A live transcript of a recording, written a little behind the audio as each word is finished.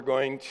We're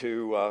going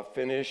to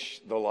finish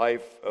the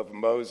life of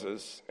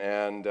Moses,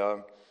 and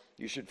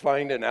you should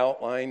find an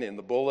outline in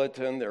the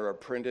bulletin. There are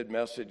printed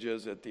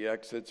messages at the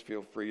exits.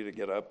 Feel free to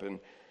get up and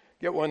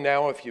get one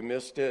now if you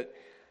missed it.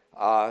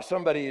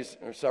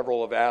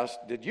 Several have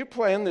asked, did you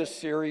plan this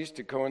series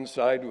to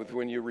coincide with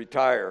when you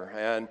retire?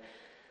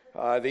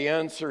 And the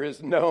answer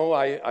is no.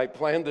 I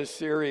planned this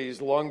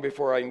series long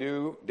before I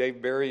knew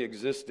Dave Barry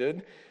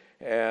existed.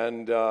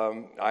 And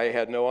I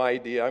had no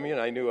idea.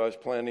 I knew I was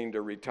planning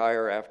to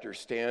retire after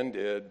Stan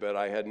did, but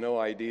I had no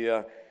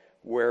idea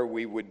where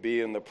we would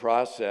be in the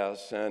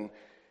process. And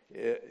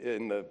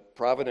in the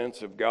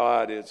providence of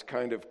God, it's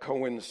kind of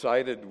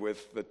coincided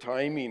with the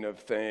timing of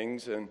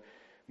things. And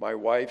my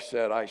wife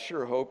said, I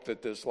sure hope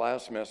that this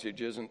last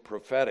message isn't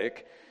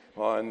prophetic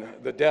on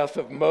the death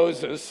of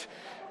Moses.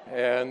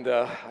 And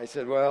I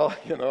said, well,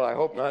 I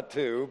hope not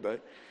too,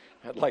 but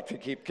I'd like to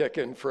keep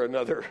kicking for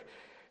another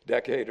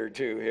decade or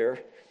two here.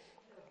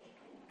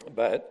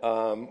 But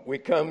we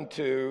come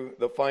to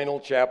the final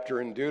chapter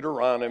in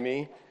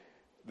Deuteronomy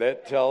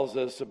that tells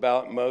us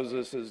about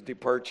Moses'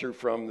 departure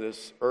from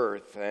this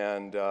earth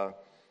and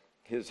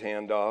his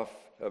handoff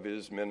of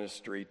his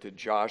ministry to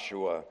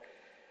Joshua.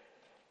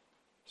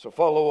 So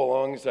follow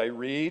along as I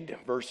read.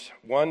 Verse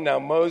 1, Now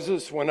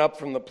Moses went up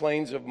from the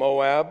plains of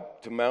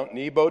Moab to Mount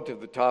Nebo to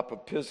the top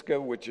of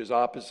Pisgah, which is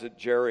opposite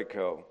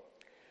Jericho.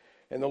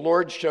 And the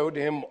Lord showed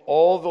him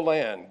all the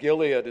land,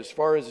 Gilead as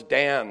far as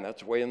Dan,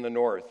 that's way in the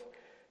north,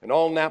 and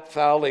all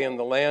Naphtali and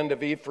the land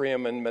of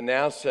Ephraim and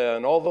Manasseh,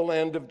 and all the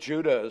land of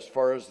Judah as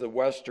far as the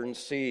western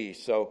sea.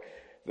 So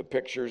the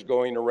picture's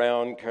going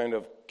around kind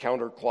of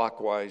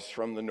counterclockwise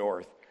from the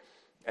north.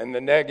 And the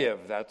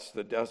Negev, that's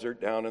the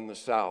desert down in the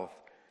south.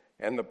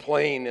 And the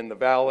plain in the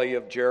valley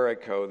of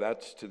Jericho,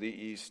 that's to the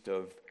east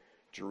of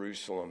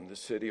Jerusalem, the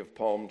city of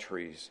palm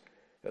trees,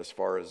 as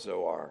far as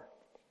Zoar.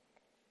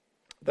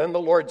 Then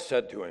the Lord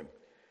said to him,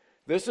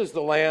 This is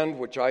the land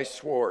which I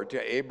swore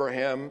to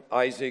Abraham,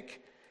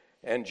 Isaac,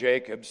 and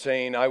Jacob,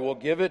 saying, I will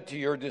give it to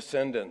your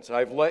descendants.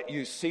 I've let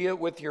you see it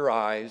with your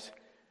eyes,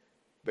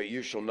 but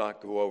you shall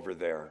not go over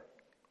there.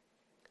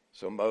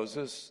 So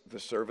Moses, the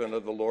servant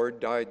of the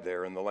Lord, died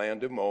there in the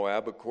land of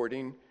Moab,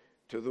 according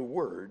to the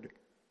word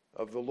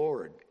of the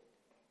Lord.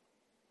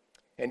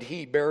 And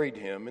he buried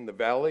him in the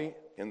valley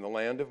in the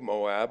land of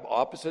Moab,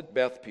 opposite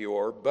Beth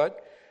Peor,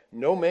 but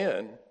no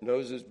man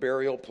knows his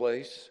burial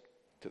place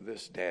to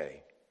this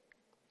day.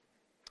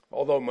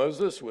 Although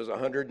Moses was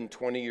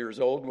 120 years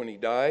old when he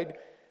died,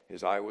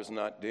 his eye was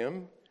not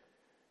dim,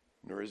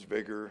 nor his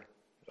vigor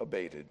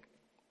abated.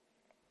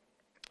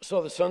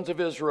 So the sons of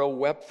Israel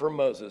wept for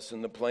Moses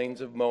in the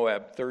plains of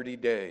Moab 30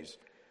 days.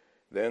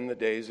 Then the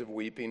days of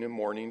weeping and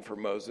mourning for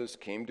Moses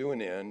came to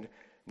an end.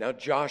 Now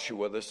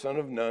Joshua, the son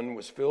of Nun,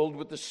 was filled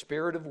with the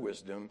spirit of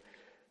wisdom,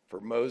 for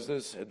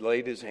Moses had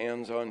laid his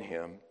hands on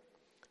him.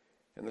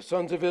 And the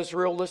sons of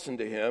Israel listened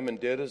to him and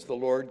did as the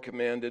Lord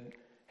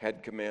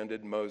had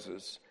commanded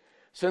Moses.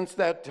 Since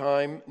that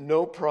time,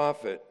 no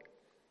prophet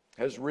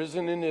has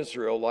risen in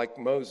Israel like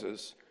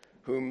Moses,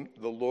 whom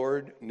the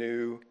Lord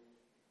knew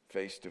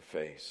face to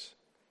face.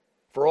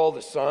 For all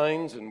the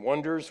signs and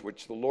wonders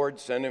which the Lord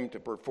sent him to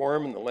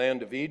perform in the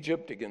land of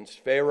Egypt against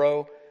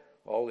Pharaoh,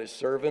 all his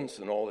servants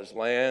and all his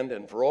land,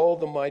 and for all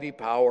the mighty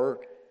power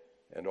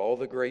and all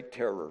the great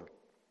terror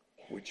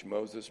which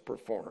Moses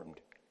performed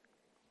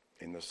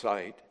in the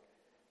sight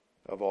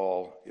of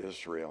all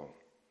Israel.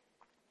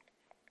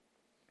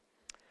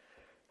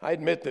 I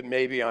admit that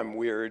maybe I'm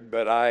weird,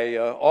 but I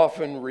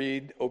often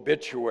read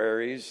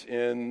obituaries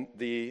in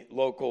the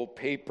local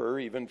paper,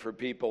 even for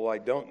people I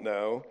don't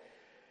know.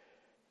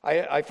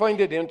 I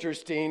find it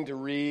interesting to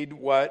read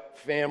what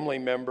family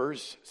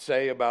members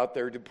say about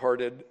their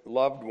departed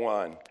loved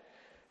one.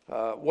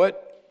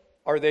 What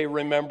are they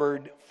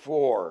remembered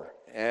for?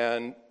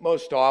 And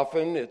most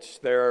often it's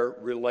their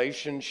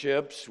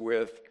relationships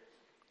with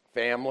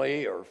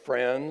family or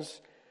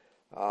friends,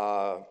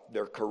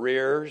 their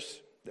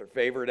careers, their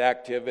favorite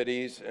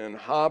activities and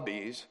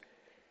hobbies.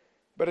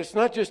 But it's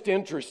not just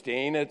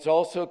interesting, it's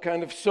also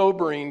kind of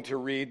sobering to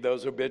read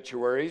those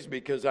obituaries,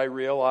 because I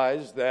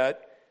realize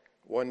that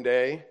one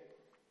day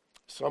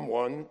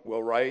someone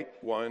will write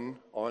one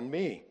on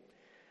me.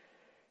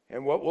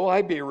 And what will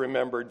I be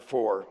remembered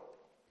for?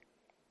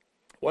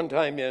 One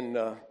time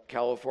in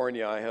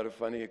California, I had a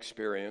funny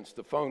experience.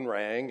 The phone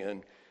rang,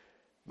 and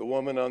the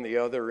woman on the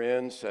other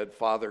end said,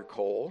 Father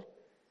Cole.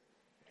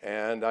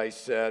 And I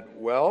said,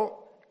 well,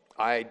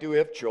 I do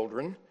have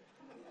children,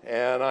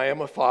 and I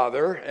am a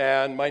father,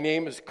 and my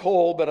name is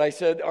Cole. But I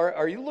said,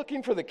 are you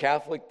looking for the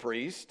Catholic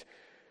priest?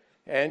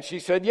 And she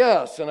said,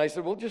 yes. And I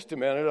said, well, just a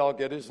minute, I'll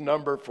get his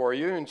number for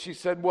you. And she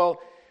said,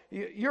 well,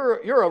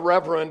 you're a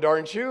reverend,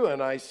 aren't you?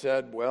 And I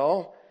said,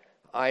 well,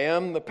 I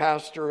am the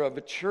pastor of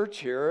a church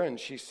here. And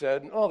she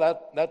said, oh,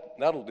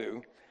 that'll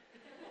do.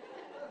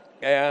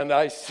 And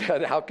I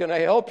said, how can I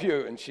help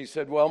you? And she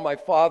said, well, my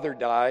father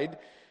died,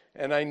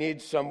 and I need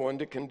someone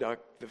to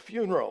conduct the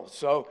funeral.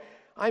 So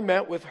I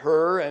met with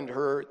her and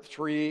her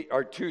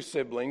two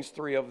siblings,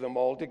 three of them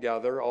all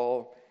together,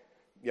 all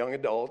young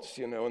adults,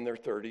 in their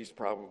 30s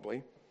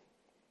probably.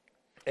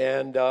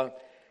 And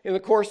in the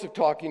course of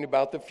talking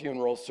about the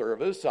funeral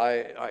service,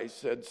 I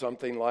said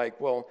something like,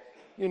 well,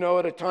 you know,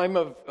 at a time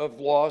of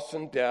loss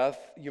and death,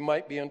 you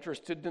might be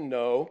interested to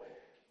know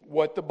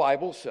what the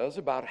Bible says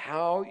about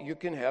how you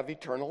can have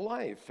eternal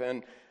life.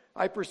 And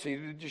I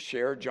proceeded to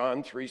share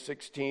John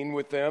 3:16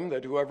 with them,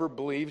 that whoever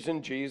believes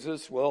in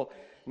Jesus will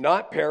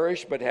not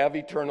perish but have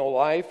eternal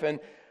life. And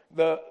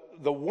the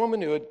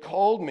woman who had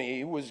called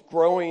me was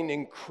growing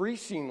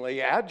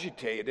increasingly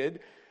agitated,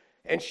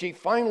 and she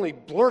finally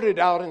blurted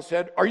out and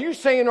said, "Are you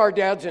saying our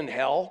dad's in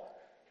hell?"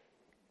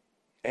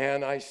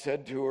 And I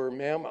said to her,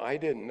 "Ma'am, I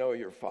didn't know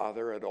your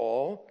father at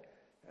all.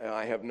 And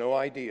I have no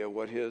idea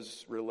what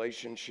his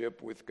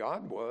relationship with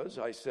God was."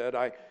 I said,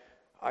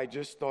 I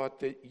just thought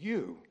that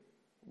you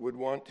would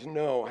want to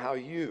know how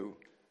you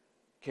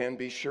can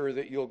be sure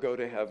that you'll go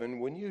to heaven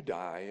when you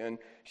die. And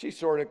she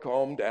sort of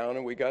calmed down,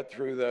 and we got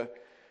through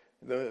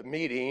the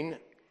meeting.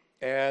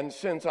 And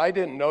since I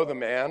didn't know the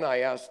man, I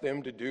asked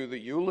them to do the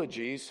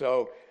eulogy.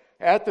 So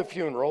at the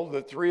funeral,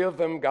 the three of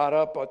them got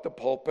up at the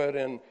pulpit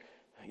and,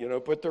 you know,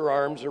 put their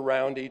arms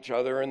around each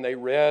other, and they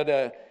read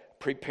a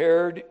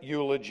prepared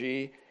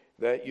eulogy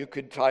that you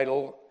could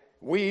title,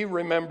 "We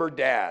Remember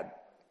Dad."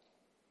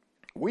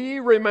 We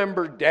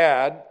remember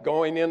Dad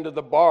going into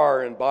the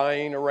bar and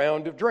buying a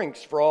round of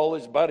drinks for all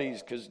his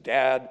buddies because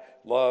Dad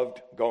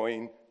loved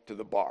going to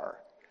the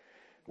bar.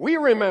 We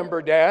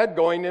remember Dad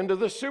going into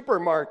the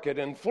supermarket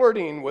and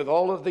flirting with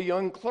all of the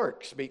young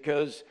clerks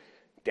because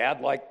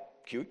Dad liked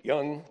cute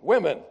young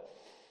women.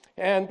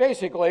 And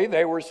basically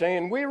they were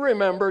saying, we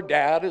remember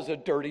Dad as a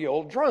dirty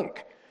old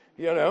drunk,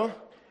 you know.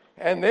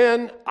 And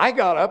then I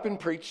got up and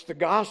preached the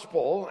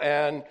gospel,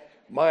 and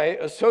my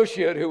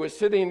associate who was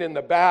sitting in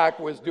the back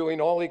was doing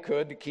all he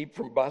could to keep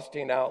from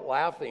busting out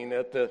laughing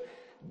at the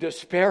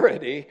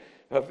disparity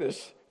of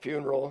this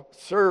funeral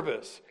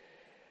service.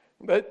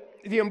 But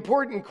the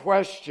important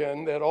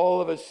question that all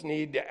of us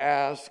need to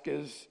ask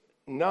is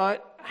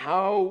not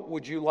how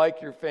would you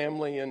like your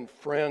family and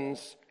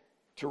friends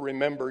to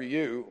remember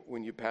you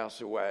when you pass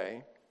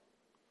away,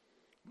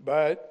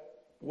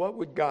 but what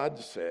would God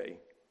say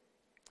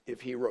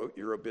if he wrote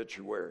your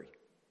obituary?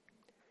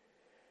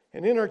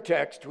 And in our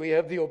text, we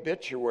have the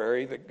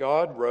obituary that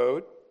God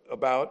wrote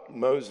about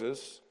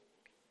Moses,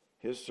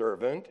 his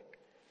servant.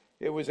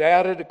 It was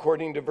added,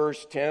 according to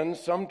verse 10,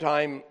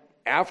 sometime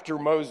after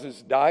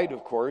Moses died,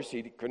 of course.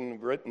 He couldn't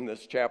have written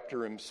this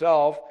chapter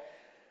himself.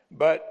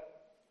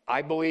 But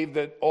I believe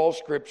that all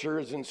Scripture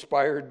is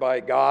inspired by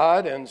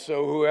God, and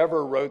so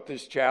whoever wrote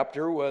this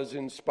chapter was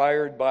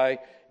inspired by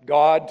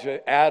God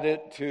to add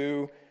it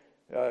to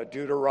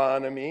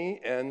Deuteronomy.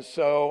 And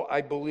so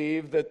I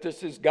believe that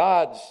this is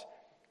God's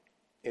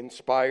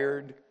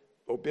inspired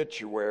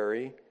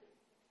obituary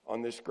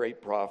on this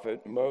great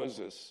prophet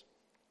Moses.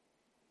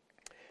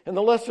 And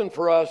the lesson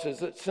for us is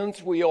that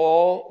since we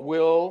all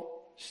will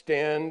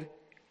stand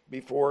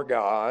before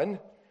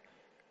God,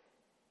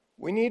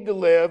 we need to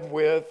live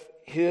with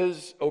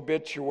his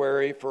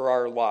obituary for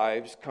our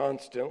lives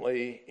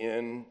constantly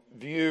in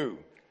view.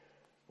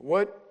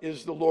 What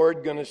is the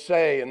Lord going to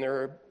say? And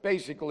there are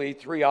basically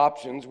three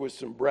options with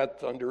some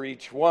breadth under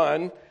each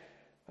one.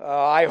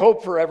 I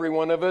hope for every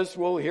one of us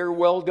will hear,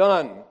 "Well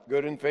done,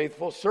 good and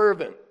faithful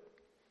servant."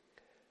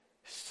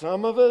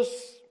 Some of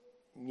us,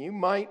 you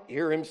might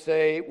hear him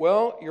say,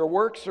 "Well, your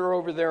works are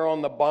over there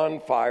on the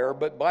bonfire,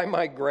 but by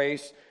my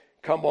grace,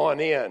 come on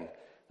in."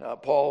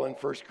 Paul in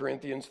 1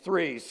 Corinthians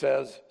 3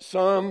 says,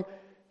 some,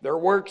 their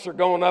works are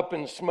going up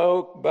in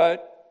smoke,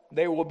 but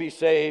they will be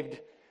saved.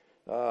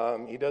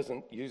 He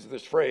doesn't use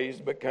this phrase,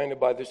 but kind of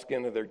by the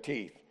skin of their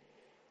teeth.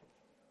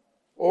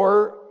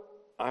 Or,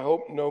 I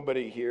hope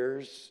nobody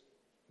hears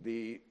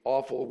the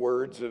awful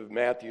words of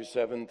Matthew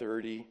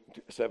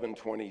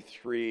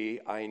 7:23,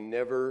 "I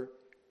never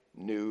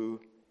knew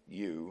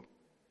you.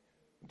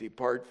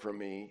 Depart from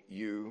me,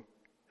 you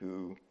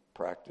who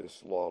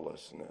practice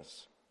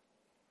lawlessness."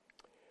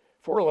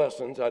 4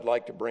 lessons I'd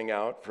like to bring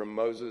out from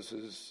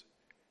Moses'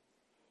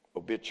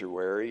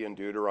 obituary in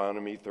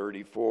Deuteronomy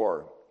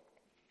 34.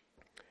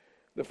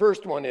 The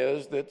first one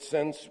is that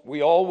since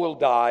we all will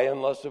die,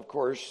 unless, of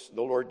course,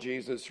 the Lord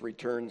Jesus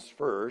returns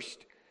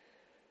first,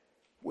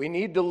 we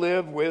need to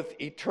live with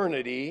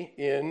eternity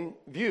in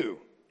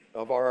view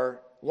of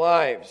our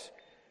lives.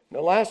 Now,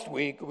 last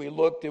week, we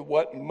looked at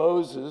what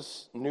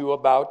Moses knew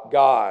about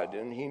God,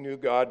 and he knew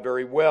God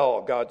very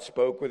well. God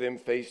spoke with him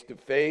face to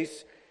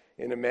face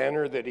in a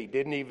manner that he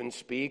didn't even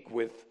speak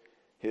with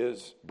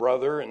his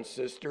brother and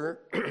sister,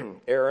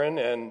 Aaron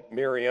and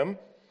Miriam.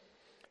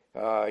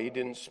 He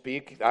didn't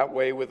speak that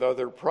way with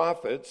other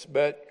prophets,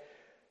 but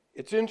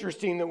it's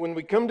interesting that when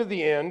we come to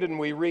the end and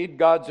we read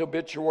God's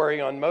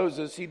obituary on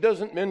Moses, he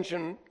doesn't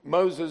mention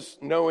Moses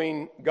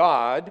knowing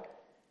God.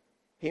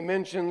 He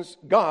mentions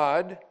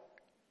God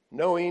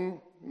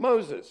knowing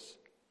Moses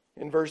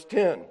in verse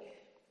 10.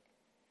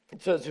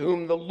 It says,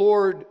 "Whom the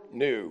Lord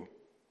knew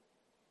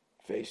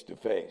face to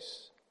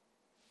face."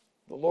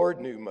 The Lord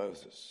knew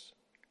Moses.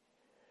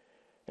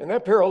 And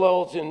that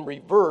parallels in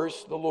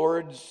reverse the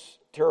Lord's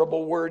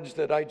terrible words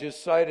that I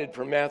just cited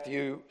from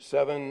Matthew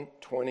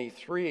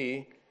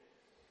 7:23,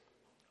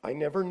 I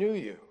never knew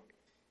you.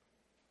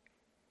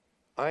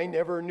 I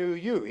never knew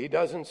you. He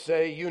doesn't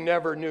say you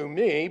never knew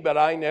me, but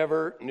I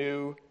never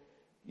knew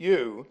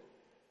you.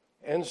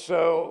 And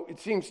so it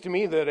seems to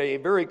me that a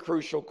very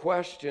crucial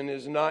question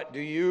is not, do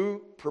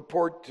you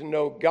purport to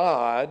know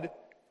God,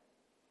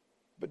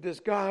 but does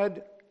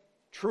God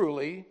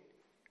truly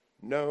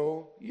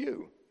know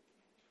you?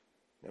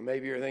 Now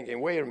maybe you're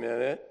thinking, wait a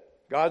minute,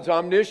 God's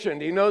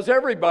omniscient, he knows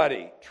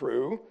everybody.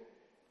 True.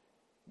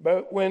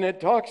 But when it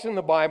talks in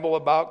the Bible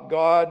about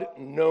God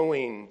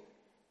knowing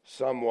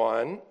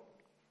someone,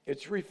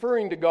 it's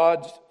referring to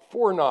God's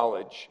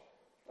foreknowledge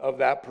of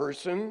that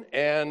person,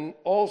 and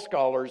all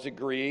scholars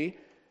agree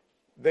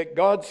that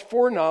God's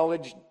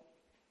foreknowledge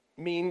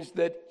means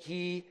that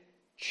he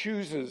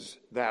chooses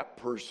that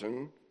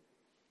person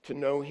to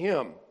know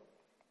him.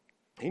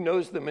 He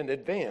knows them in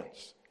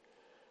advance.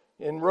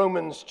 In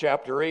Romans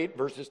chapter 8,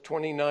 verses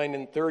 29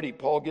 and 30,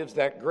 Paul gives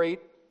that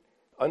great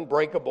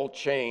unbreakable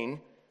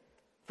chain.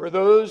 For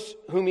those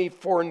whom he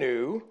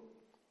foreknew,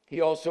 he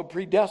also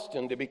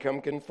predestined to become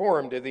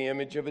conformed to the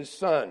image of his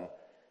Son,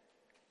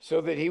 so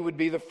that he would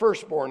be the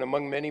firstborn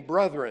among many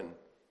brethren.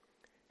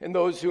 And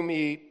those whom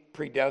he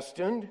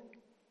predestined,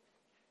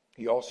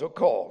 he also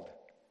called.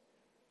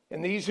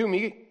 And these whom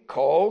he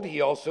called,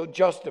 he also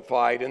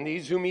justified. And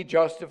these whom he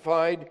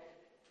justified,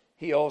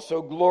 he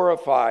also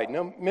glorified.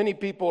 Now, many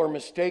people are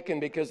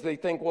mistaken because they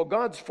think, well,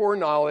 God's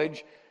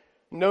foreknowledge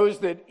knows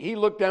that he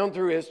looked down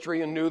through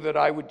history and knew that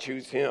I would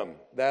choose him.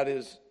 That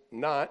is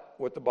not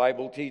what the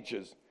Bible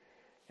teaches.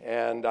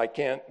 And I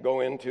can't go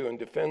into and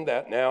defend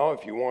that now.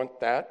 If you want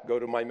that, go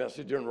to my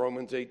message in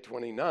Romans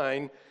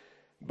 8:29.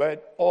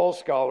 But all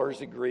scholars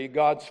agree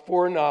God's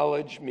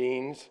foreknowledge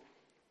means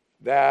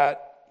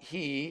that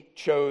he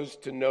chose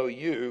to know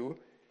you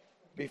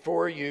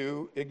before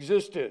you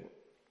existed.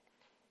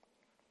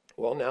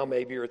 Well, now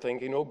maybe you're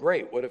thinking, oh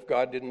great, what if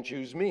God didn't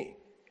choose me?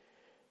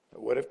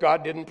 What if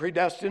God didn't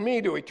predestine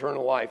me to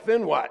eternal life?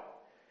 Then what?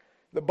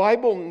 The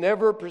Bible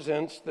never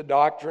presents the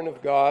doctrine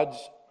of God's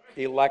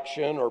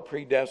election or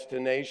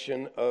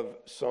predestination of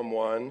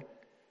someone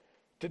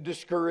to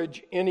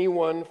discourage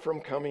anyone from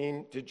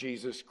coming to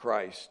Jesus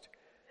Christ.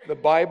 The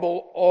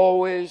Bible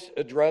always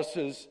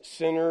addresses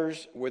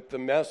sinners with the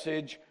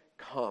message,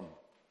 come.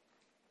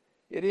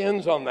 It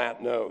ends on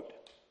that note.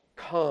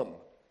 Come,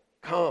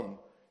 come,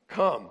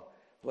 come.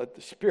 Let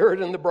the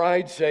Spirit and the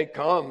bride say,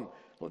 come.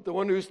 Let the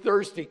one who's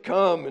thirsty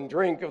come and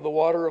drink of the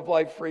water of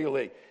life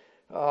freely.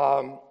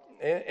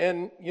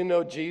 And you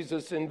know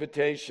Jesus'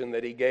 invitation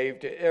that he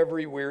gave to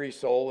every weary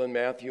soul in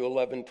Matthew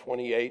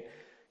 11:28.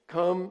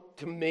 Come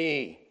to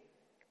me,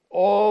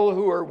 all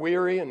who are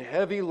weary and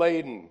heavy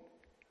laden.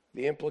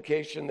 The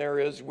implication there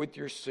is with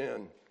your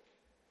sin,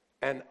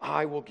 and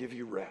I will give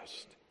you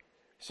rest.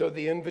 So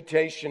the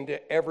invitation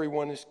to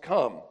everyone is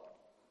come.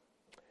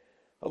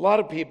 A lot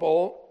of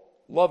people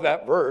love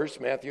that verse,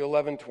 Matthew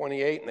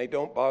 11:28, and they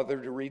don't bother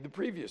to read the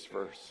previous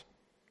verse.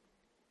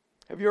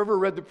 Have you ever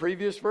read the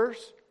previous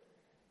verse?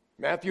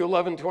 Matthew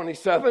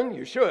 11:27,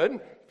 you should,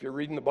 if you're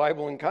reading the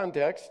Bible in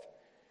context.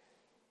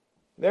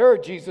 There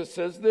Jesus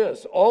says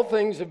this, all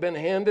things have been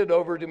handed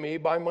over to me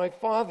by my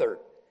Father,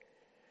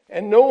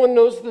 and no one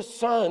knows the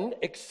Son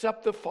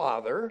except the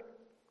Father,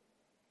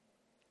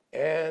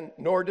 and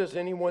nor does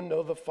anyone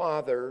know the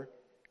Father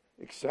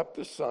except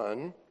the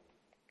Son,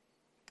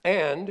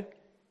 and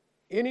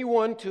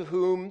anyone to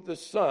whom the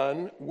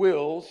Son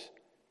wills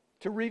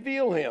to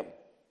reveal him.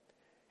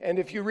 And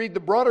if you read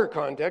the broader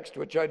context,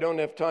 which I don't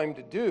have time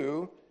to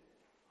do,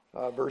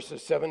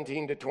 verses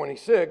 17 to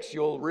 26,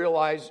 you'll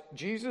realize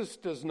Jesus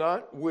does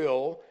not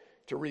will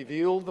to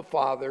reveal the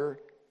Father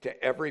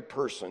to every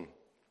person.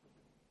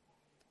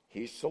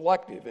 He's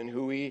selective in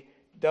who he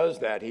does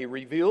that. He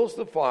reveals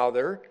the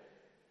Father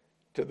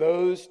to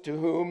those to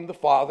whom the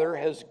Father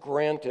has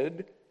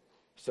granted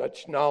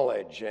such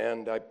knowledge.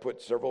 And I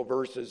put several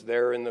verses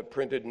there in the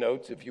printed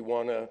notes if you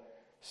want to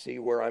see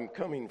where I'm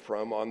coming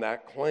from on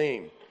that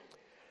claim.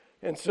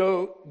 And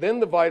so then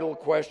the vital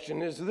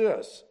question is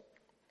this.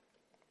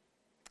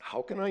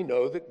 How can I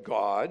know that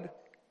God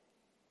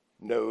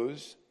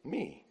knows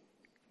me?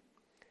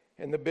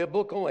 And the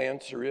biblical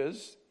answer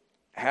is,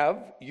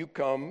 have you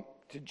come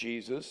to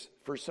Jesus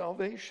for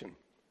salvation?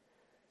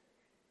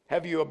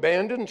 Have you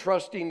abandoned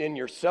trusting in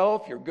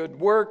yourself, your good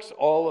works,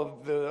 all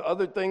of the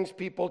other things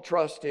people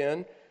trust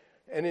in,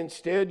 and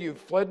instead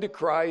you've fled to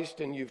Christ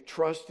and you've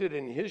trusted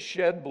in his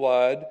shed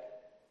blood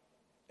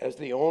as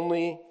the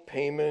only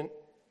payment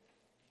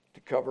to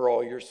cover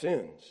all your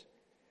sins?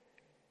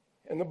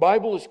 And the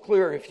Bible is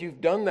clear. If you've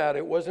done that,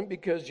 it wasn't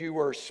because you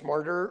were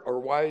smarter or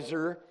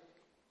wiser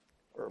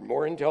or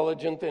more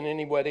intelligent than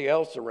anybody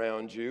else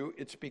around you.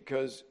 It's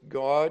because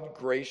God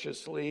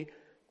graciously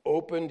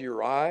opened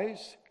your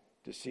eyes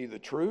to see the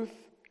truth.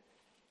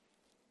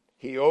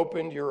 He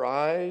opened your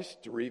eyes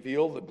to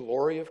reveal the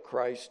glory of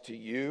Christ to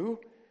you.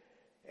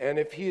 And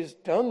if he has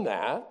done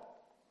that,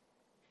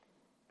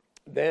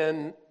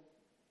 then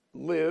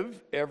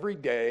live every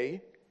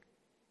day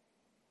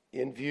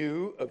in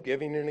view of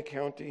giving an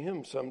account to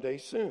him someday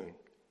soon.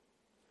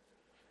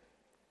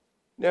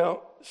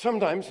 Now,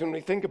 sometimes when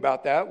we think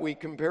about that, we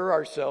compare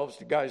ourselves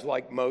to guys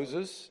like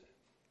Moses,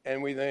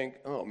 and we think,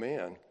 oh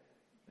man,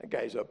 that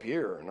guy's up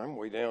here, and I'm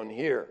way down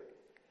here.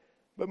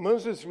 But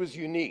Moses was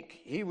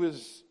unique. He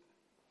was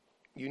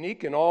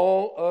unique in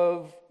all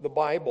of the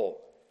Bible.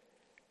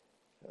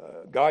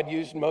 God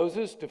used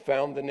Moses to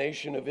found the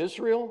nation of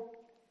Israel.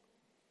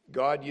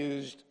 God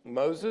used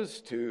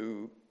Moses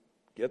to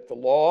get the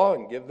law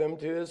and give them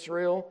to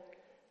Israel.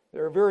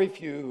 There are very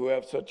few who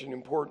have such an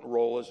important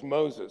role as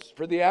Moses.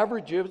 For the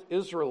average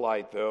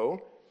Israelite,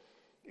 though,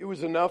 it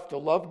was enough to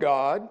love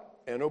God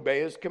and obey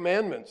his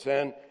commandments.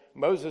 And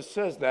Moses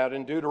says that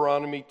in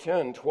Deuteronomy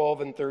 10,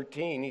 12, and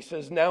 13. He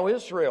says, "Now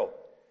Israel,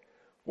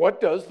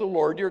 what does the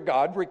Lord your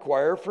God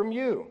require from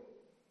you?"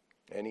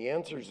 And he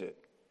answers it,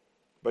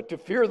 "But to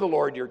fear the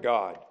Lord your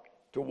God,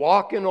 to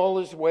walk in all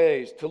his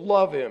ways, to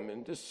love him,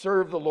 and to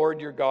serve the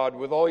Lord your God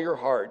with all your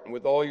heart and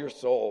with all your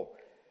soul,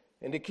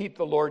 and to keep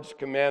the Lord's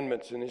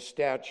commandments and his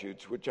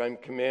statutes, which I'm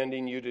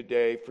commanding you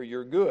today for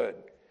your good."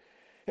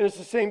 And it's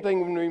the same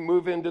thing when we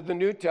move into the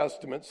New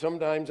Testament.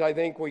 Sometimes I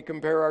think we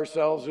compare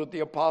ourselves with the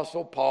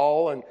Apostle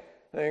Paul and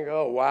think,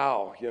 oh,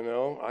 wow,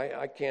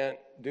 I can't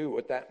do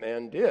what that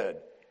man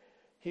did.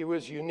 He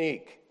was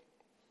unique.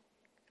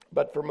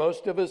 But for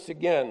most of us,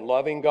 again,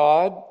 loving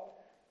God,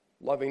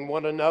 loving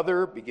one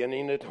another,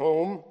 beginning at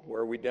home,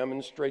 where we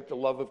demonstrate the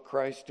love of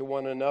Christ to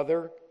one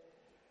another,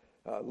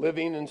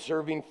 living and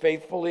serving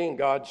faithfully in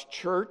God's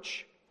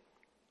church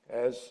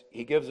as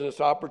he gives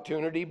us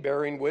opportunity,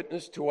 bearing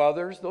witness to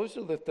others. Those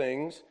are the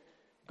things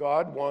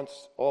God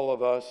wants all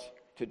of us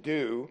to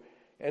do.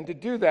 And to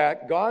do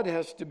that, God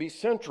has to be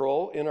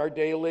central in our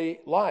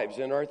daily lives,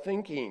 in our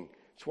thinking.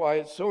 That's why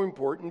it's so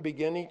important to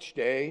begin each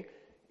day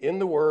in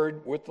the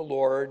Word, with the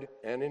Lord,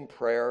 and in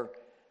prayer.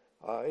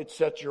 It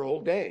sets your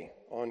whole day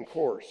on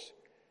course.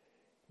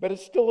 But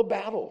it's still a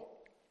battle.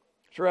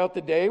 Throughout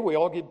the day, we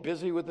all get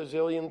busy with a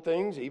zillion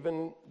things,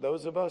 even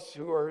those of us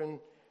who are in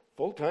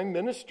full-time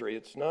ministry.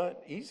 It's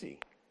not easy.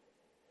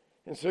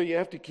 And so you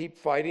have to keep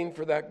fighting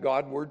for that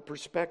Godward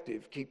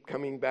perspective. Keep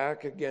coming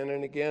back again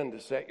and again to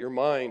set your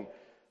mind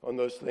on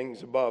those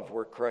things above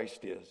where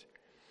Christ is.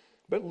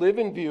 But live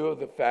in view of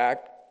the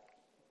fact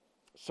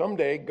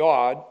someday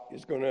God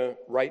is going to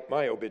write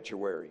my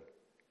obituary.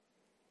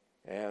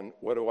 And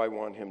what do I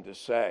want him to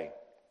say?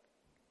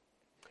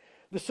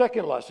 The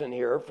second lesson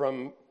here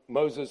from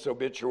Moses'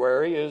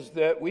 obituary is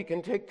that we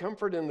can take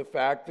comfort in the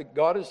fact that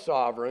God is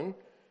sovereign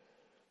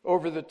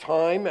over the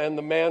time and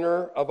the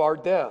manner of our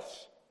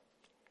deaths.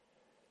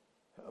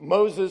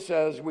 Moses,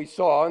 as we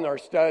saw in our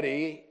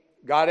study,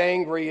 got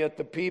angry at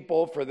the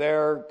people for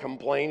their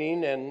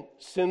complaining, and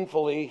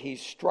sinfully he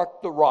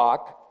struck the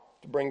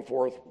rock to bring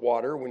forth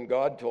water when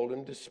God told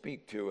him to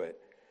speak to it.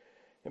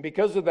 And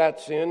because of that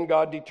sin,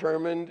 God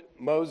determined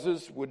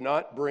Moses would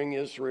not bring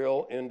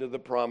Israel into the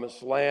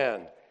promised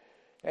land.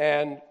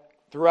 And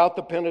throughout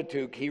the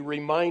Pentateuch, he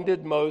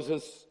reminded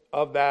Moses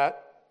of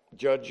that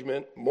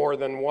judgment more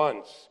than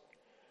once.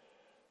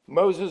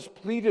 Moses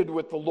pleaded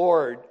with the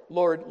Lord,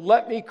 "Lord,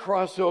 let me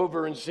cross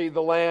over and see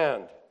the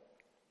land."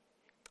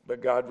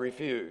 But God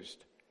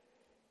refused.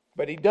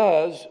 But he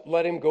does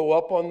let him go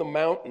up on the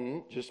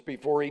mountain just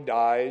before he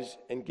dies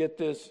and get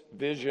this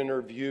vision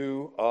or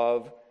view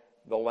of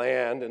the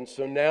land. And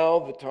so now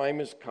the time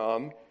has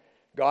come.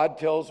 God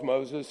tells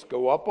Moses,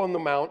 go up on the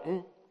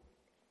mountain,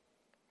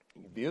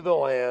 view the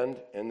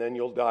land, and then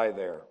you'll die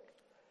there.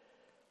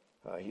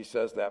 He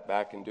says that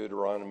back in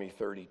Deuteronomy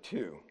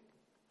 32.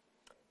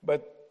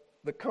 But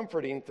the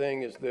comforting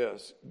thing is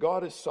this: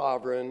 God is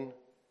sovereign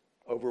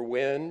over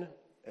when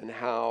and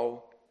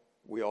how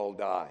we all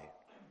die.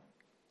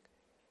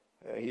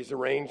 He's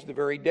arranged the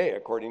very day,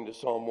 according to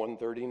Psalm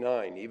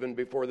 139. Even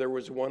before there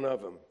was one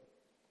of them,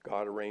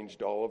 God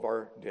arranged all of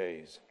our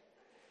days.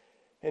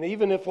 And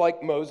even if,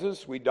 like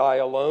Moses, we die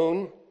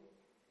alone,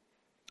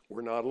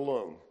 we're not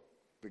alone,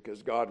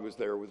 because God was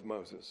there with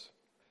Moses.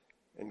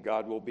 And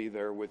God will be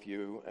there with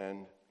you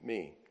and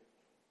me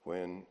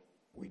when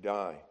we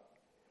die.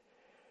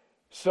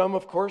 Some,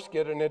 of course,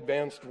 get an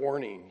advanced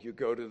warning. You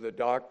go to the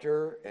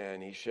doctor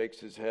and he shakes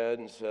his head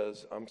and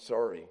says, "I'm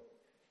sorry,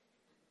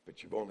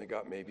 but you've only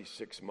got maybe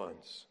 6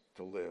 months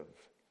to live."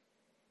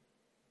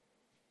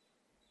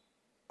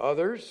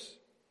 Others,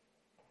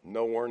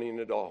 no warning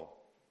at all.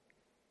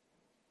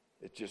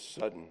 It's just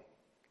sudden,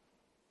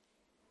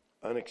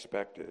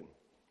 unexpected.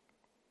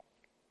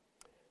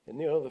 And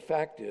the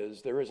fact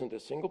is, there isn't a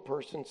single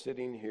person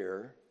sitting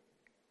here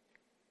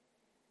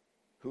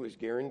who is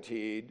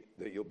guaranteed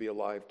that you'll be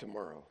alive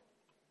tomorrow.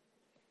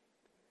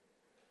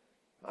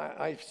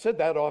 I've said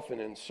that often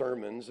in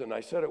sermons, and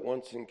I said it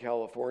once in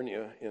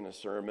California in a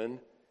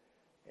sermon.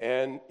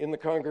 And in the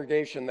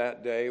congregation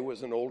that day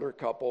was an older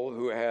couple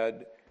who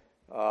had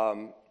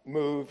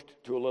moved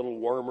to a little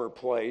warmer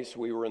place.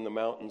 We were in the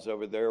mountains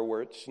over there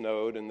where it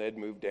snowed, and they'd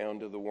moved down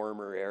to the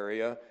warmer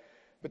area.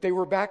 But they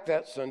were back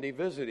that Sunday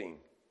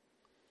visiting.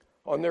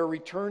 On their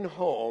return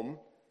home,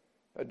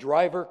 a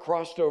driver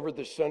crossed over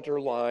the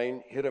center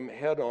line, hit them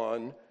head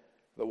on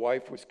The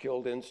wife was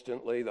killed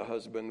instantly. The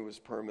husband was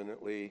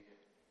permanently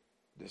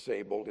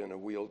disabled in a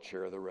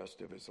wheelchair the rest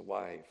of his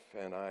life.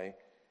 And I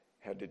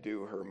had to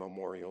do her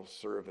memorial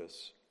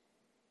service.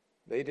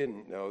 They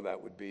didn't know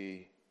that would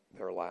be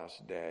their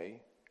last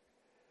day.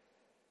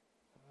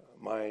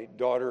 My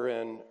daughter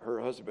and her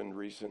husband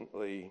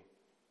recently,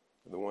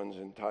 the ones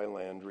in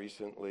Thailand,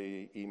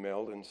 recently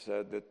emailed and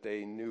said that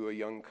they knew a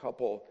young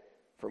couple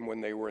from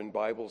when they were in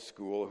Bible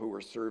school who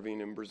were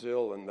serving in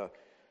Brazil, and the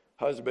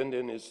husband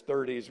in his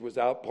 30s was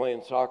out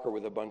playing soccer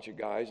with a bunch of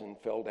guys and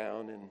fell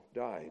down and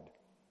died.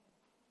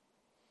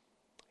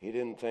 He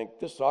didn't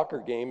think, this soccer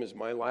game is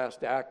my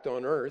last act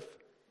on earth.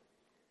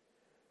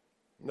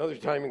 Another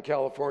time in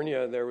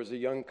California, there was a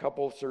young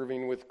couple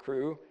serving with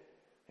crew,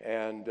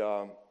 and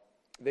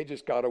they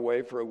just got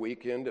away for a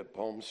weekend at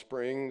Palm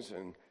Springs,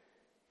 and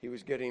he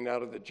was getting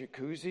out of the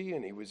jacuzzi,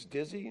 and he was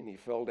dizzy, and he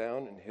fell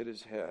down and hit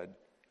his head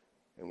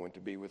and went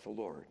to be with the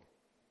Lord.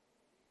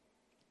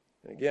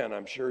 And again,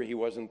 I'm sure he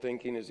wasn't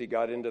thinking as he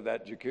got into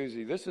that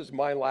jacuzzi, this is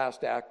my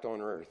last act on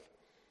earth.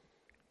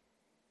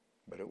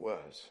 But it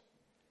was.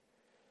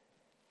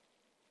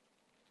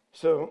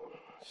 So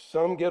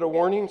some get a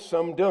warning,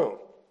 some don't.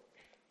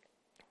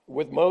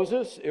 With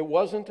Moses, it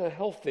wasn't a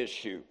health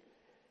issue.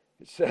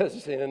 It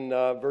says in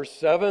verse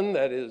 7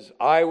 that his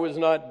eye was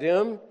not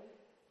dim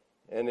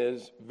and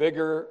his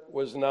vigor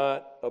was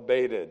not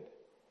abated.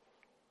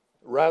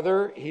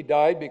 Rather, he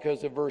died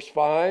because of verse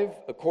 5,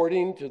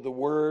 according to the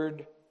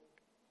word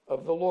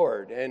of the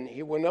Lord. And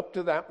he went up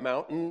to that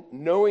mountain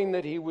knowing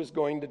that he was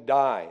going to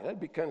die. That'd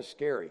be kind of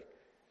scary.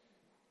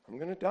 I'm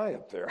going to die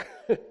up there.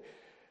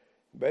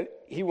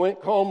 But he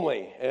went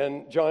calmly.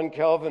 And John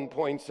Calvin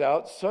points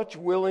out, such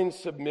willing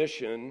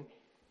submission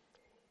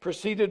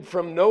proceeded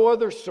from no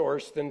other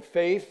source than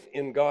faith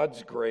in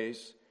God's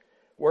grace,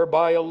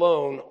 whereby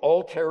alone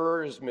all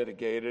terror is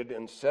mitigated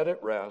and set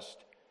at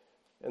rest,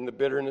 and the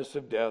bitterness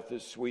of death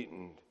is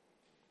sweetened.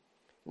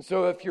 And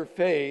so if your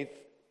faith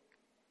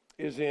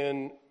is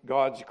in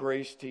God's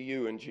grace to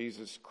you in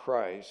Jesus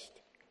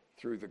Christ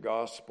through the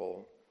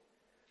gospel,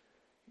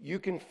 you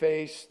can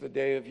face the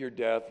day of your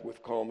death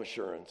with calm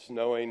assurance,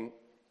 knowing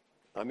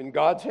I'm in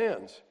God's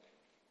hands.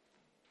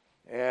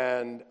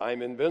 And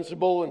I'm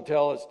invincible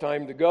until it's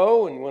time to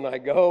go, and when I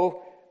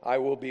go, I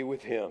will be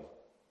with him.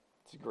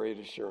 It's a great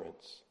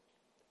assurance.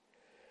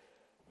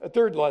 A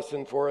third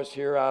lesson for us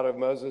here out of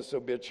Moses'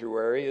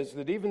 obituary is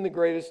that even the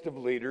greatest of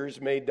leaders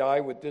may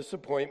die with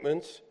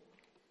disappointments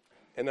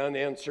and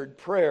unanswered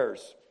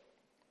prayers.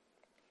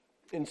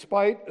 In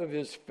spite of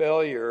his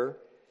failure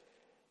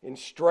in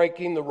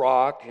striking the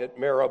rock at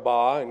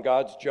Meribah and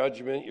God's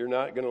judgment, you're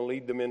not going to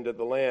lead them into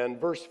the land,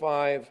 verse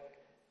 5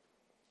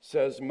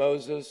 says,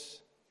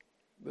 Moses,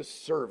 the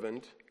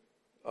servant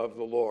of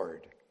the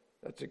Lord.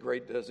 That's a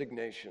great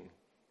designation.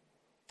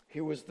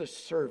 He was the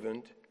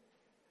servant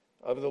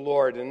of the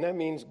Lord. And that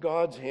means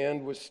God's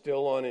hand was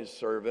still on his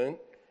servant,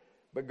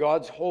 but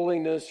God's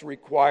holiness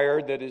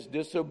required that his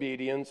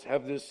disobedience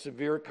have this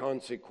severe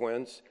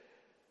consequence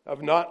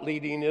of not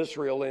leading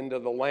Israel into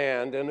the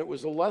land. And it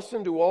was a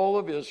lesson to all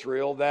of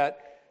Israel that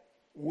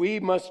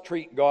we must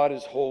treat God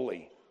as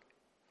holy.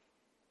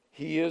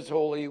 He is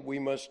holy. We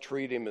must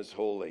treat him as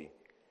holy.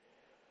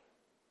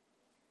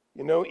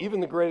 You know,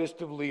 even the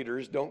greatest of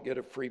leaders don't get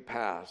a free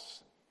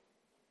pass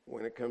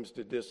when it comes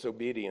to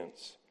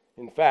disobedience.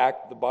 In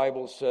fact, the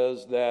Bible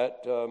says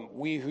that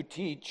we who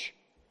teach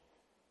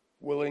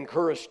will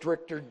incur a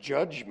stricter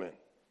judgment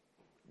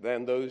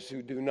than those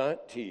who do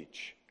not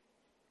teach.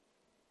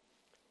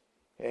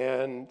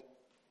 And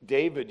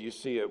David, you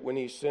see it, when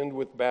he sinned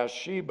with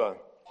Bathsheba,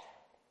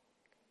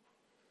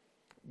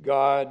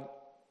 God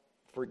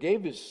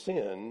forgave his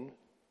sin,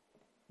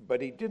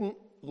 but he didn't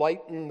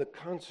lighten the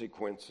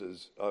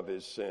consequences of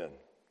his sin.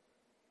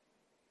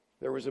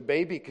 There was a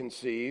baby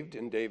conceived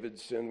in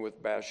David's sin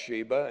with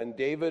Bathsheba, and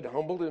David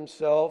humbled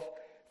himself,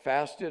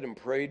 fasted, and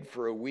prayed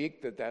for a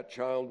week that that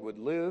child would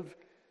live,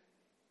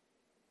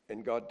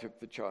 and God took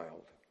the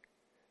child.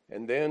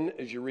 And then,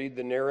 as you read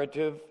the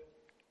narrative,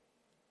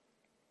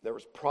 there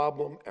was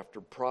problem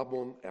after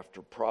problem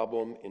after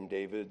problem in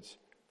David's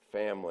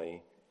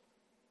family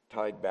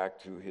tied back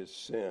to his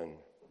sin.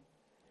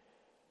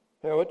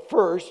 Now, at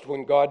first,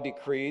 when God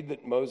decreed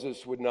that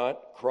Moses would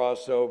not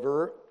cross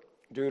over,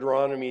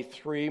 Deuteronomy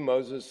 3,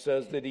 Moses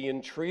says that he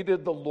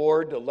entreated the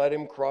Lord to let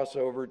him cross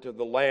over to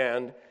the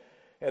land.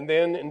 And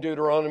then in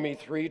Deuteronomy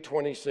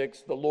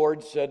 3:26, the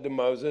Lord said to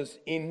Moses,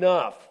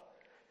 enough,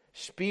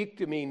 speak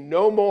to me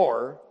no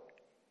more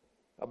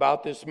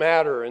about this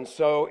matter. And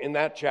so in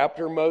that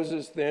chapter,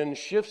 Moses then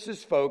shifts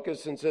his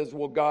focus and says,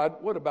 well, God,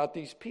 what about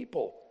these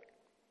people?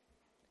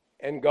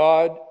 And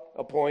God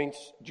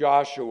appoints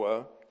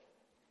Joshua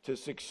to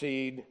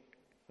succeed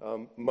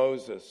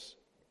Moses.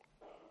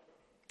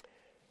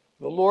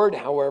 The Lord,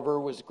 however,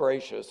 was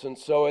gracious, and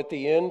so at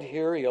the end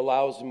here, he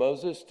allows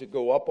Moses to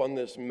go up on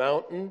this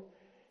mountain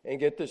and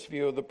get this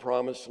view of the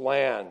promised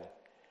land.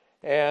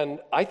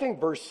 And I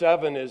think verse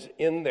 7 is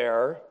in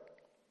there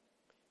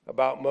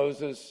about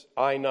Moses'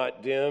 eye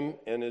not dim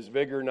and his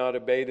vigor not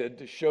abated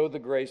to show the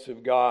grace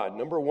of God.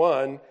 Number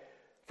one,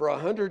 for a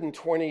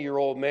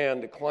 120-year-old man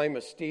to climb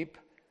a steep,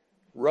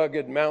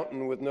 rugged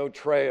mountain with no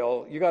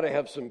trail, you got to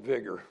have some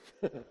vigor.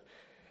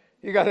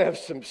 You got to have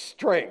some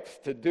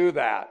strength to do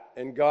that.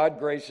 And God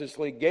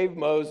graciously gave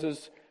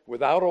Moses,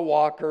 without a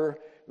walker,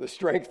 the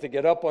strength to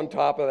get up on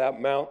top of that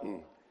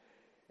mountain.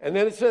 And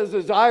then it says,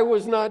 his eye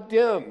was not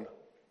dim.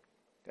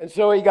 And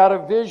so he got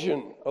a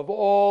vision of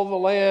all the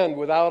land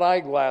without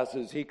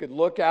eyeglasses. He could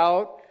look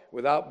out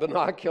without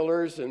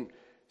binoculars and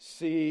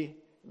see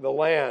the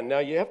land. Now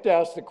you have to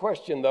ask the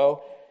question,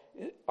 though,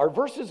 are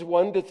verses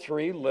 1 to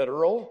 3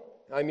 literal?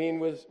 I mean,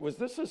 was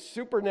this a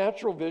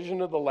supernatural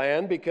vision of the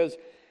land? Because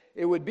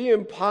it would be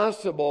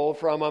impossible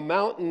from a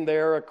mountain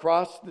there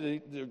across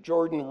the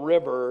Jordan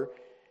River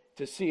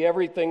to see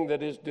everything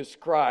that is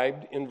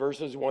described in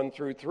verses 1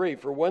 through 3.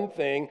 For one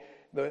thing,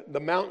 the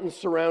mountains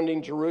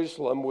surrounding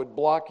Jerusalem would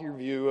block your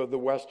view of the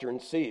Western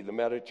Sea, the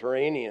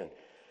Mediterranean.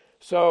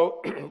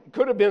 So it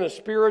could have been a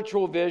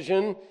spiritual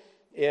vision.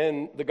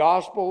 In the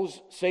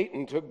Gospels,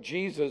 Satan took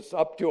Jesus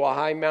up to a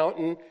high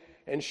mountain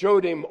and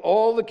showed him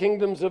all the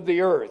kingdoms of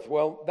the earth.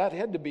 Well, that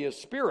had to be a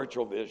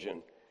spiritual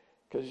vision,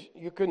 because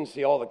you couldn't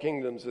see all the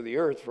kingdoms of the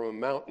earth from a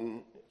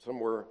mountain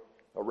somewhere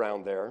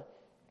around there.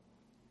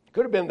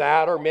 Could have been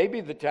that, or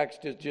maybe the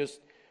text is just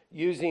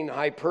using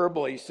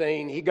hyperbole,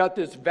 saying he got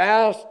this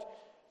vast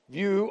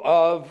view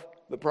of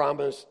the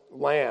promised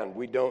land.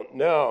 We don't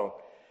know.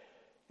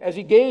 As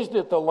he gazed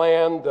at the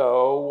land,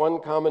 though,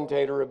 one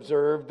commentator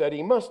observed that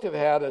he must have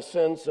had a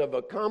sense of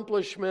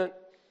accomplishment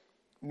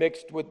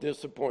mixed with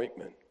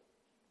disappointment.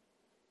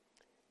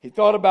 He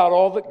thought about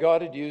all that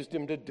God had used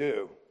him to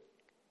do,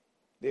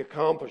 the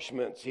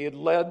accomplishments. He had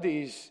led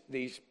these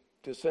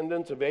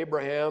descendants of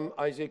Abraham,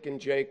 Isaac, and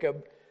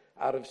Jacob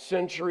out of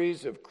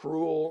centuries of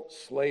cruel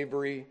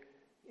slavery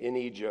in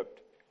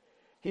Egypt.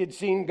 He had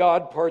seen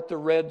God part the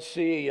Red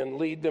Sea and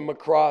lead them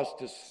across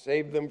to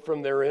save them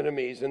from their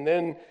enemies. And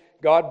then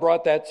God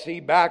brought that sea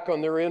back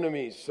on their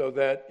enemies so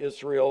that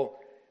Israel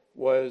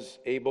was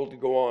able to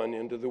go on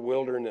into the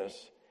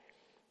wilderness.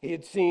 He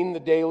had seen the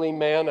daily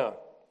manna.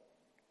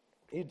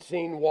 He'd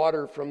seen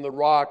water from the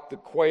rock, the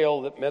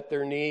quail that met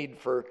their need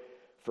for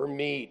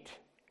meat.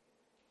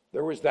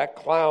 There was that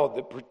cloud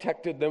that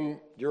protected them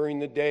during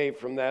the day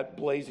from that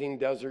blazing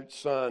desert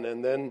sun,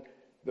 and then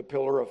the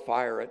pillar of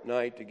fire at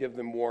night to give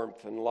them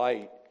warmth and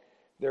light.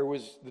 There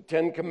was the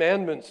 10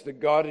 Commandments that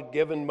God had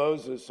given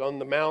Moses on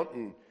the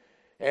mountain,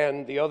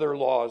 and the other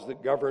laws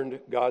that governed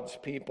God's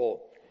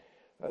people.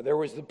 There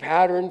was the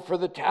pattern for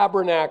the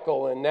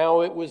tabernacle, and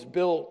now it was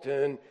built,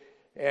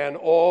 and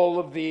all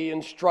of the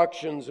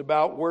instructions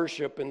about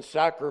worship and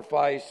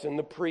sacrifice and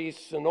the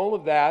priests and all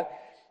of that.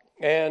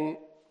 And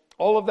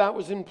all of that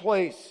was in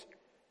place.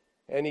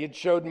 And he had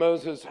showed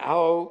Moses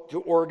how to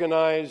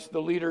organize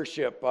the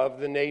leadership of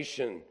the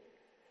nation.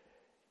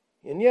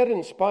 And yet,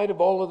 in spite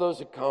of all of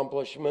those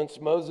accomplishments,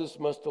 Moses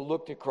must have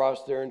looked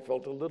across there and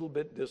felt a little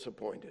bit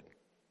disappointed.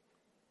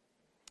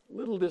 A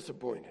little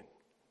disappointed.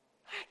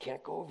 I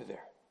can't go over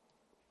there.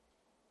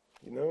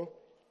 You know,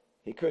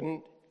 he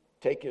couldn't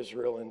take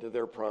Israel into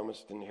their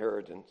promised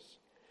inheritance.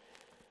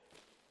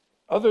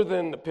 Other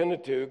than the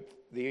Pentateuch,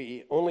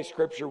 the only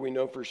scripture we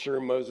know for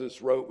sure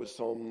Moses wrote was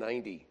Psalm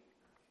 90.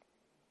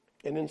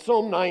 And in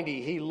Psalm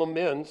 90, he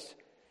laments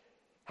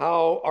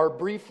how our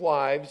brief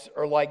lives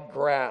are like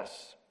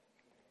grass.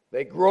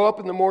 They grow up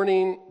in the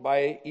morning,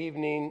 by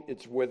evening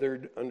it's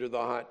withered under the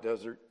hot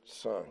desert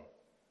sun.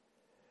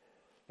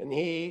 And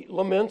he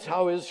laments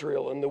how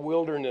Israel in the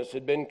wilderness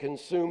had been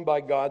consumed by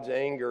God's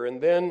anger.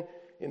 And then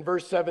in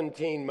verse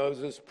 17,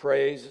 Moses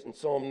prays in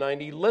Psalm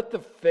 90, "Let the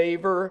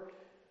favor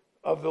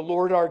of the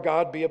Lord our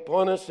God be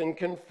upon us and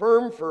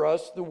confirm for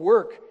us the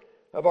work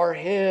of our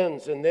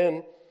hands." And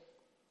then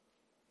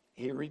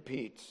he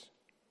repeats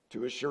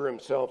to assure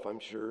himself, I'm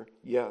sure,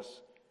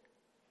 yes,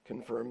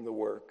 confirm the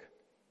work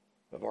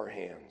of our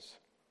hands.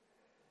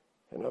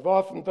 And I've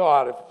often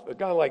thought, if a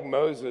guy like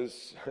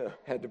Moses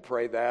had to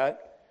pray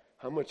that,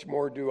 how much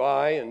more do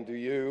I and do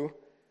you?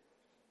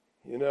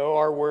 You know,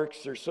 our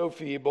works are so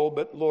feeble,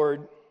 but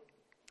Lord,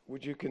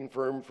 would you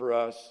confirm for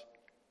us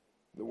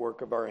the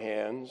work of our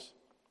hands?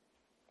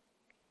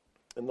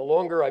 And the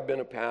longer I've been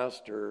a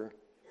pastor,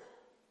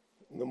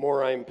 the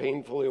more I'm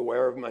painfully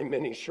aware of my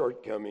many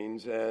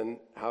shortcomings and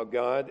how,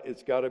 God,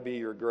 it's got to be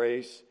your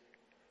grace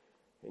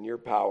and your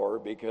power,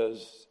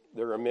 because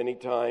there are many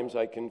times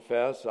I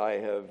confess I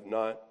have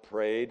not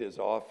prayed as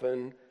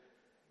often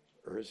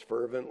or as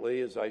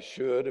fervently as I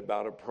should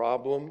about a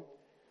problem.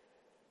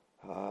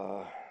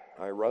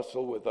 I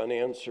wrestle with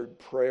unanswered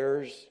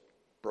prayers,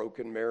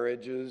 broken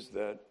marriages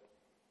that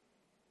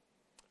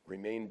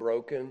remain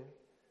broken.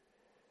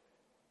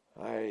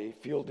 I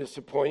feel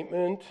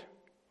disappointment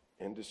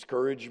and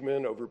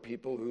discouragement over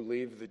people who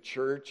leave the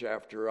church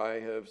after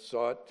I have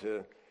sought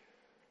to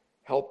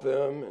help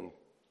them. And,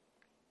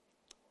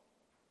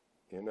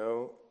 you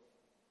know,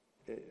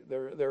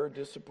 there are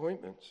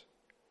disappointments.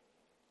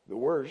 The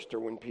worst are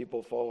when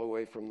people fall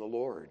away from the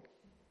Lord.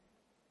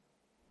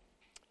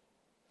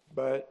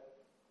 But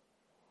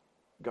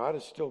God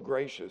is still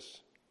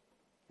gracious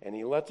And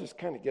he lets us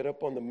kind of get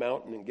up on the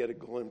mountain and get a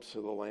glimpse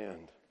of the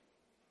land.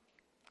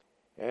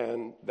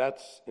 And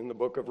that's in the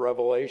book of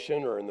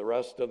Revelation or in the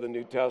rest of the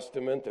New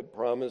Testament that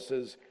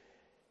promises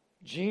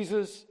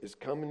Jesus is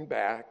coming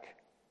back.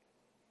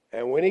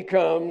 And when he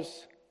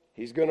comes,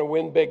 he's going to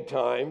win big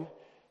time.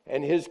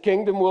 And his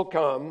kingdom will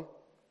come.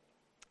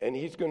 And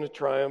he's going to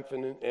triumph,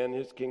 and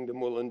his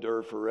kingdom will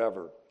endure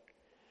forever.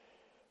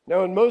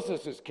 Now, in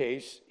Moses'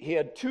 case, he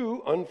had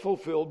two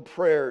unfulfilled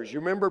prayers. You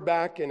remember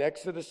back in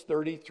Exodus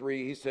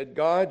 33, he said,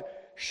 God,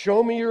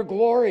 show me your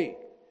glory.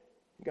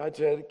 God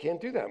said, can't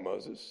do that,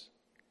 Moses.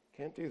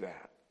 Can't do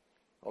that.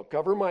 I'll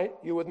cover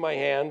you with my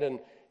hand, and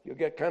you'll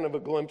get kind of a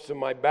glimpse of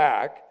my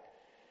back.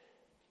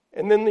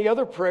 And then the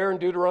other prayer in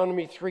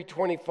Deuteronomy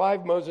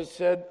 3:25, Moses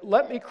said,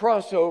 let me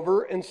cross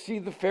over and see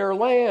the fair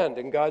land.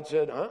 And God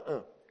said,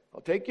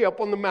 I'll take you up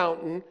on the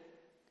mountain,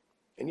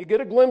 and you get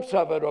a glimpse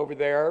of it over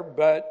there,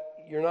 but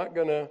you're not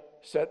going to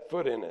set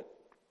foot in it.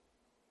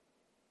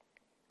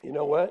 You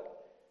know what?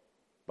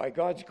 By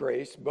God's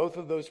grace, both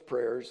of those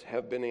prayers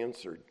have been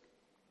answered.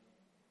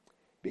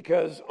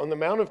 Because on the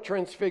Mount of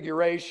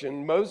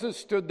Transfiguration, Moses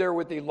stood there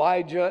with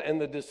Elijah and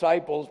the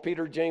disciples,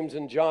 Peter, James,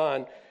 and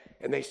John,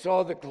 and they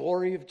saw the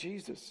glory of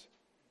Jesus.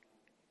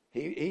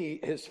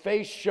 His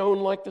face shone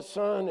like the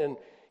sun, and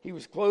he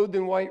was clothed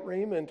in white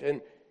raiment,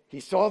 and he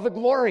saw the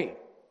glory.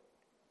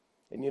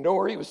 And you know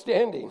where he was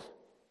standing?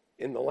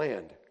 In the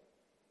land.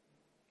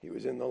 He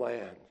was in the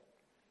land.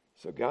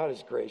 So God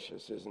is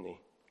gracious, isn't he?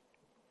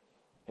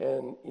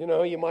 And, you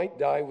know, you might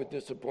die with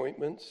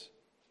disappointments.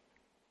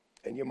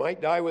 And you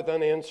might die with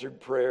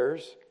unanswered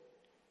prayers.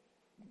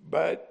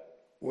 But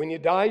when you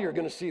die, you're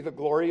going to see the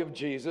glory of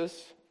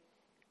Jesus.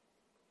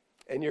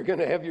 And you're going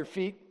to have your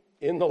feet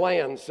in the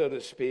land, so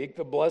to speak.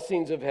 The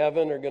blessings of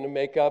heaven are going to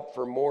make up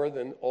for more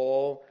than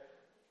all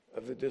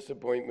of the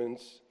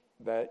disappointments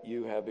that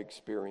you have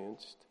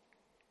experienced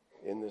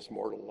in this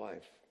mortal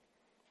life.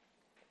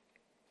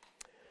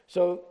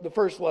 So the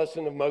first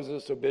lesson of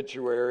Moses'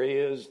 obituary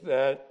is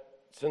that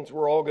since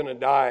we're all going to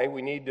die,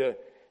 we need to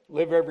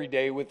live every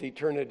day with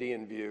eternity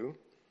in view.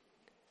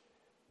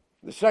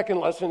 The second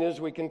lesson is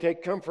we can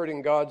take comfort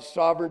in God's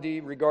sovereignty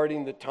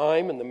regarding the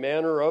time and the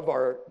manner of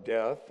our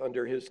death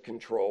under his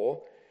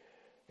control.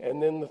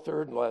 And then the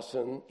third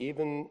lesson,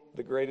 even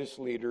the greatest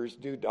leaders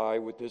do die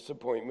with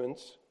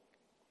disappointments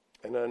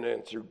and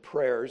unanswered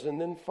prayers. And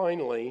then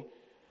finally,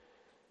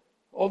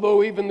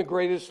 although even the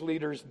greatest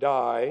leaders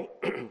die,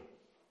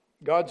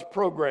 God's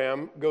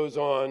program goes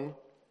on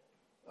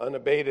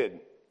unabated.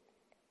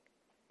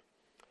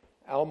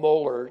 Al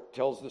Mohler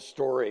tells the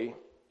story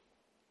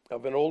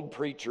of an old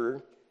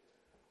preacher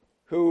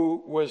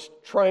who was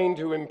trying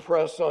to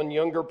impress on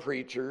younger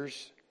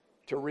preachers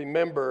to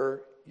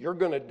remember, you're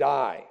going to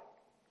die.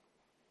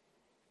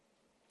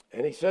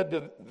 And he said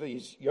to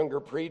these younger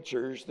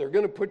preachers, they're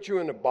going to put you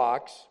in a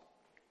box,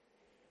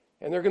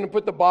 and they're going to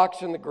put the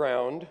box in the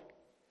ground,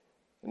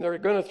 and they're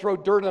going to throw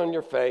dirt on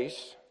your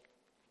face,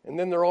 and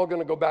then they're all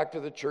going to go back to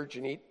the church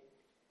and eat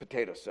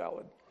potato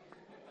salad.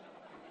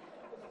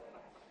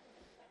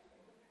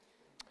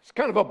 It's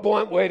kind of a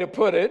blunt way to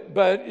put it,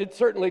 but it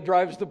certainly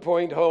drives the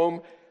point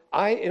home.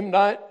 I am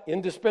not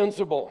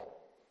indispensable.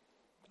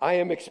 I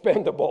am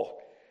expendable.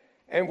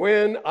 And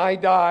when I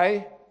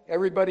die,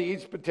 everybody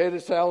eats potato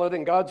salad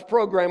and God's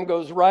program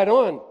goes right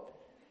on.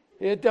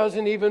 It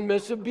doesn't even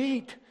miss a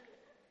beat.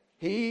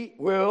 He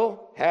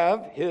will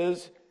have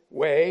his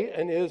way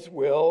and his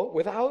will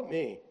without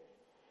me.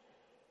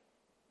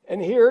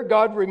 And here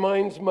God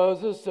reminds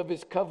Moses of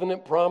his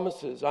covenant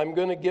promises. I'm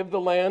going to give the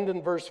land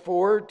in verse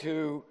 4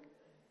 to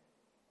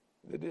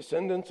the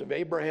descendants of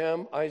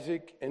Abraham,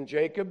 Isaac, and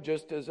Jacob,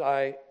 just as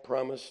I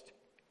promised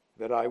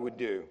that I would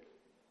do.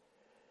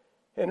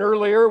 And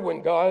earlier,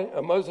 when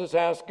Moses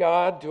asked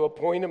God to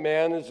appoint a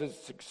man as his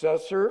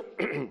successor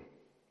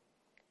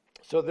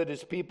so that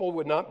his people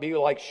would not be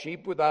like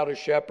sheep without a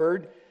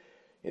shepherd,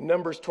 in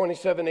Numbers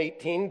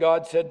 27:18,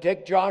 God said,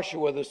 take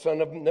Joshua, the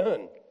son of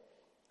Nun,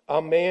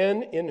 a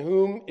man in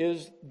whom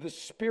is the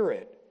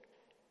Spirit,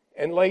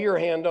 and lay your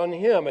hand on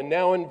him. And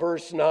now in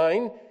verse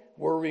 9,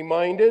 we're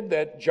reminded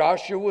that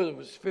Joshua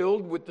was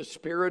filled with the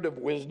spirit of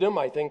wisdom.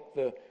 I think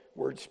the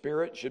word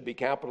spirit should be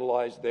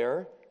capitalized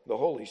there, the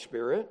Holy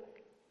Spirit.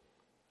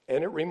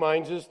 And it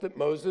reminds us that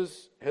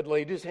Moses had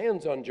laid his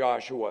hands on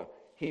Joshua.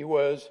 He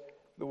was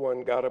the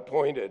one God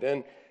appointed.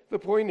 And the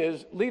point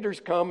is, leaders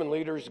come and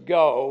leaders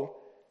go,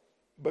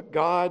 but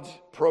God's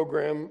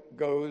program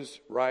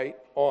goes right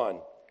on.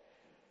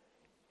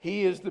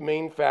 He is the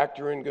main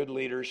factor in good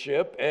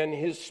leadership, and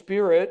his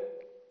Spirit,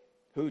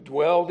 who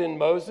dwelled in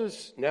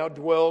Moses, now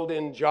dwelled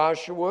in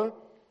Joshua.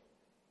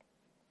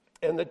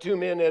 And the two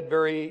men had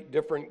very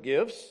different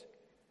gifts.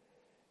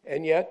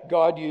 And yet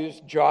God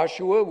used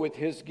Joshua with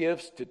his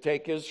gifts to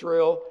take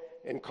Israel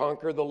and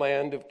conquer the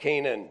land of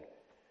Canaan.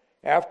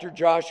 After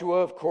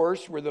Joshua, of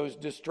course, were those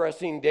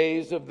distressing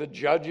days of the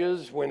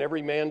judges when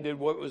every man did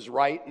what was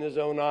right in his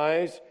own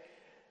eyes.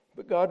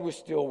 But God was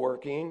still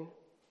working.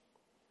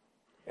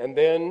 And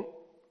then,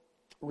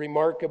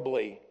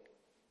 remarkably,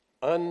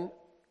 in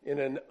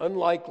an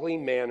unlikely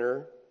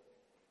manner,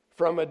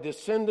 from a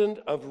descendant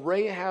of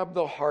Rahab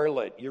the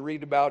harlot. You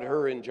read about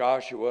her in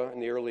Joshua in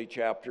the early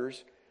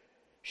chapters.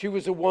 She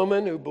was a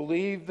woman who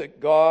believed that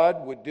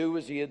God would do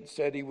as he had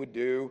said he would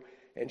do,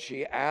 and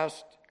she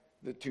asked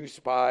the two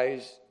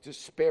spies to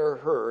spare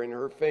her and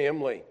her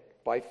family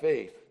by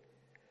faith.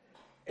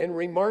 And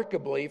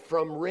remarkably,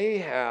 from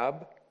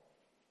Rahab,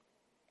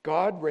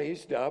 God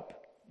raised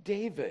up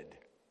David.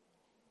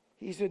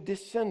 He's a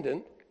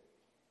descendant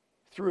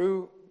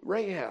through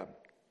Rahab.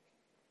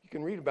 You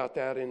can read about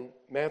that in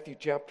Matthew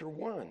chapter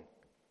 1.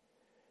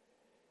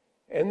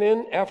 And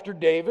then after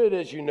David,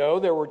 as you know,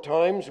 there were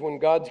times when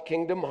God's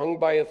kingdom hung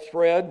by a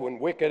thread, when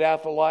wicked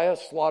Athaliah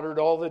slaughtered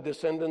all the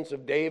descendants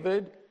of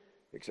David,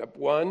 except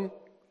one,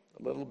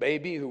 a little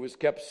baby who was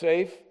kept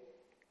safe.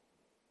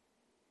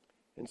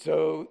 And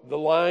so the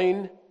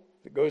line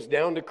that goes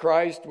down to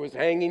Christ was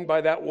hanging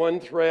by that one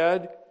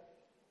thread.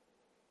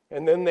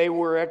 And then they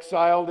were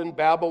exiled in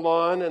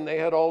Babylon, and they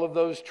had all of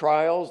those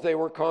trials. They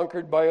were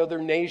conquered by other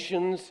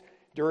nations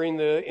during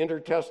the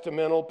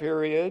intertestamental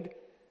period.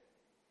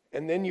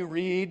 And then you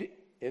read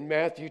in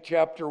Matthew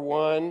chapter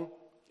 1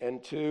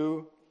 and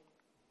 2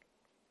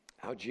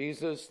 how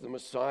Jesus, the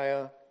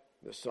Messiah,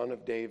 the Son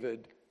of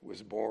David,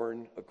 was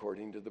born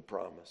according to the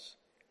promise.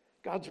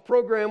 God's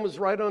program was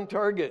right on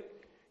target,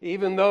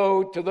 even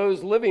though to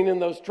those living in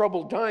those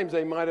troubled times,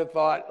 they might have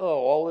thought, oh,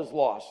 all is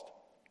lost.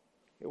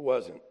 It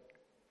wasn't.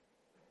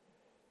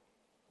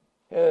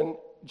 And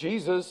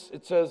Jesus,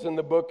 it says in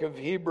the book of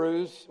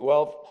Hebrews,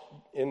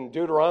 in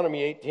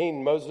Deuteronomy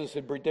 18, Moses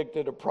had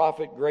predicted a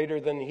prophet greater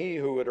than he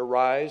who would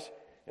arise,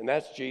 and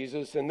that's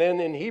Jesus. And then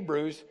in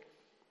Hebrews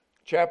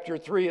chapter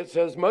 3, it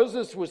says,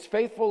 Moses was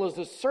faithful as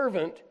a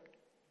servant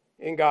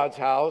in God's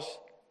house,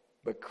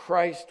 but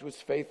Christ was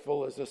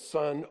faithful as a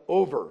son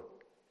over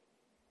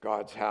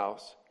God's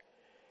house.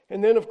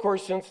 And then, of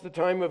course, since the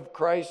time of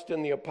Christ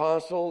and the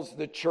apostles,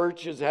 the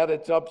church has had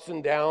its ups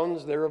and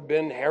downs. There have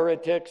been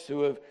heretics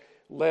who have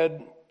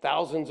led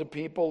thousands of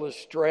people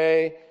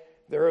astray.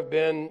 There have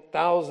been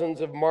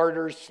thousands of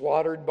martyrs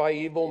slaughtered by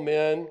evil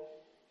men.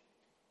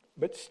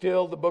 But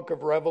still, the book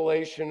of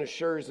Revelation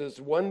assures us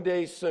one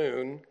day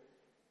soon,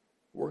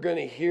 we're going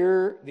to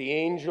hear the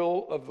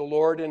angel of the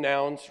Lord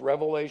announce,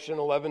 Revelation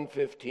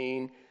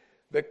 11:15,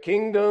 the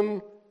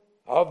kingdom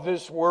of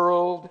this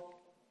world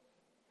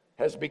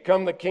has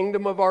become the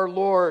kingdom of our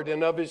Lord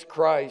and of his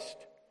Christ.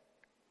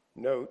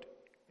 Note,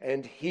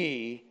 and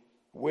he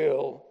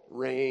will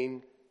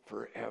reign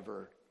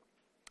forever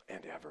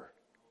and ever.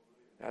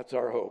 That's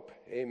our hope.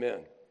 Amen.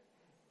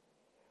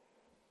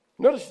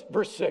 Notice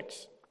verse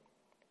 6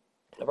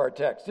 of our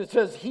text. It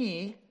says,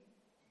 he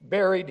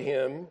buried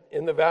him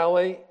in the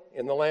valley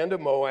in the land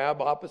of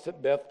Moab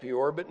opposite Beth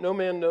Peor, but no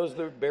man knows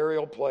the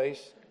burial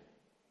place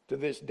to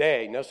this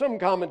day. Now, some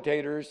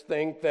commentators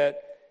think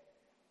that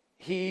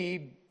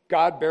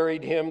God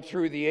buried him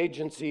through the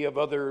agency of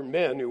other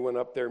men who went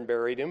up there and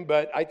buried him,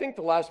 but I think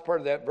the last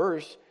part of that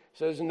verse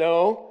says,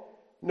 no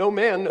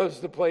man knows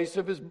the place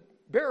of his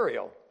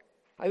burial.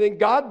 I think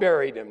God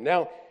buried him.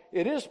 Now,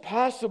 it is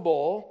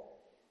possible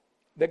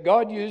that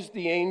God used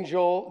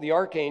the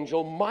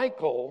archangel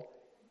Michael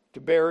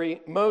to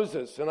bury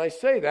Moses. And I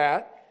say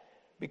that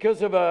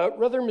because of a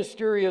rather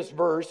mysterious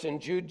verse in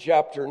Jude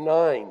chapter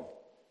 9.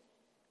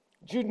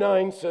 Jude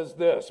 9 says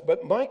this,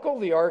 but Michael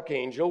the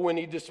archangel, when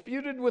he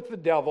disputed with the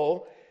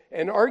devil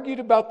and argued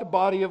about the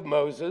body of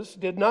Moses,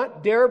 did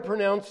not dare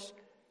pronounce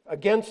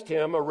against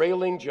him a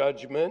railing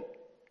judgment,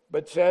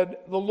 but said,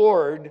 the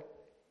Lord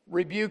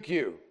rebuke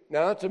you.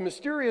 Now, it's a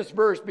mysterious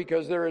verse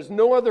because there is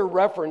no other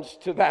reference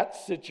to that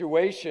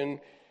situation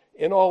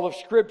in all of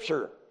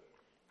Scripture.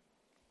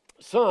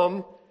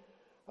 Some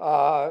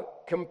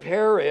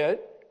compare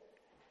it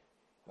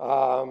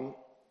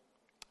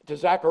to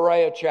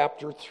Zechariah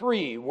chapter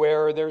 3,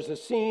 where there's a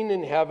scene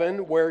in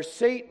heaven where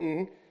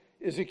Satan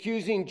is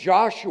accusing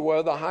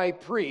Joshua, the high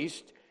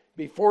priest,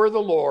 before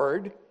the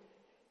Lord,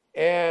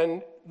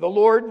 and the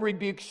Lord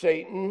rebukes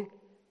Satan,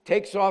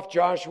 takes off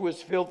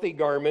Joshua's filthy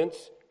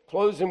garments,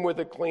 clothes him with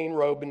a clean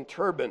robe and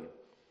turban.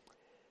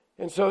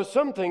 And so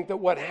some think that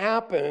what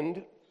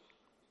happened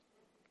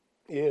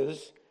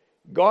is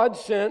God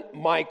sent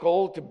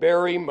Michael to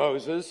bury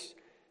Moses.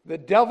 The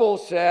devil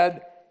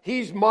said,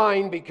 he's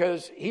mine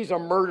because he's a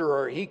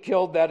murderer. He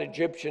killed that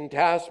Egyptian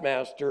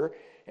taskmaster.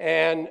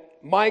 And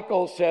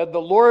Michael said,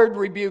 the Lord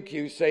rebuke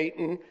you,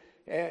 Satan.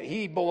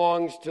 He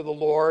belongs to the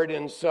Lord.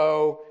 And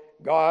so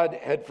God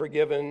had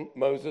forgiven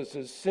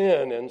Moses'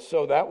 sin. And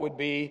so that would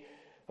be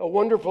a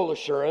wonderful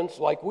assurance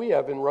like we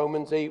have in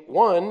Romans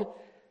 8:1.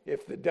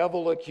 If the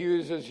devil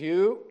accuses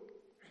you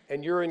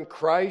and you're in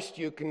Christ,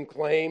 you can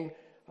claim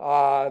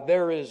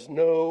there is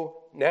now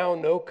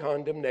no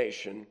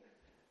condemnation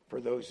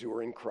for those who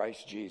are in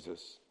Christ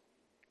Jesus.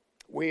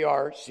 We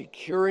are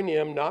secure in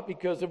him, not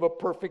because of a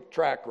perfect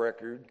track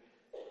record,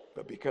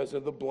 but because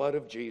of the blood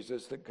of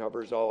Jesus that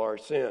covers all our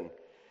sin.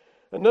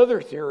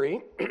 Another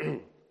theory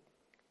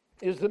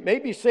is that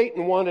maybe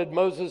Satan wanted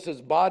Moses'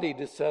 body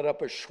to set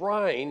up a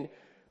shrine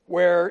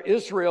where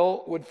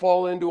Israel would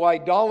fall into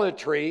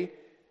idolatry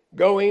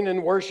going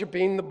and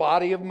worshiping the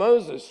body of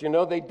Moses. You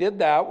know, they did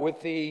that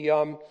with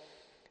the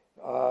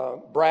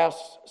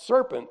brass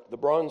serpent, the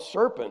bronze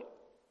serpent,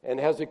 and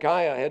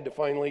Hezekiah had to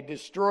finally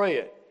destroy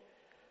it.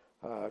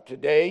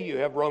 Today, you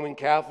have Roman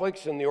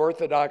Catholics in the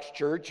Orthodox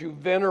Church who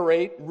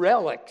venerate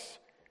relics,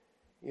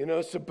 you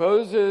know,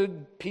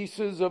 supposed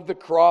pieces of the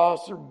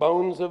cross or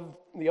bones of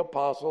the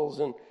apostles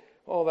and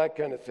all that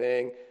kind of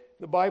thing.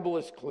 The Bible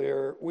is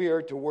clear. We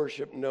are to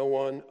worship no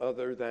one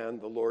other than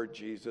the Lord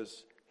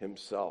Jesus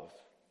himself.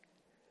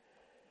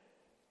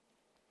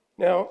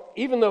 Now,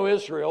 even though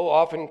Israel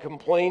often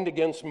complained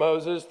against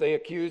Moses, they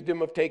accused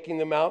him of taking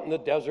them out in the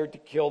desert to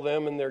kill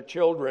them and their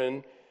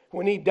children.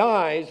 When he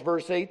dies,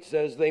 verse 8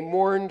 says, they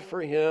mourned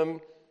for him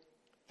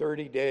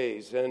 30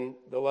 days. And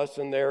the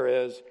lesson there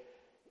is,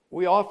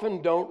 we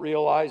often don't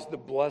realize the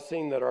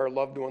blessing that our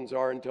loved ones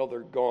are until they're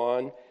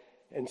gone.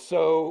 And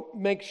so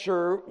make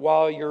sure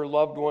while your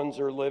loved ones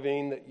are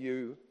living that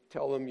you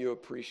tell them you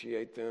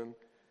appreciate them,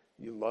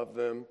 you love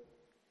them,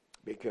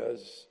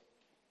 because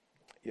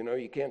you know,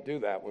 you can't do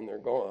that when they're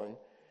gone.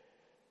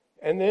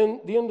 And then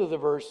the end of the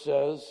verse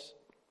says,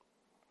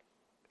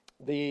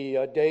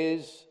 the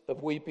days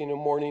of weeping and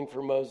mourning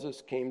for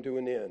Moses came to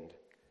an end.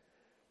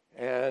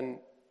 And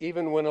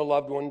even when a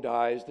loved one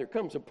dies, there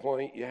comes a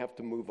point you have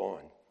to move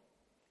on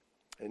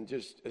and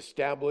just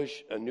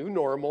establish a new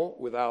normal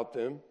without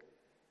them.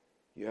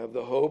 You have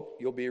the hope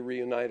you'll be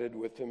reunited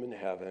with them in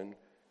heaven,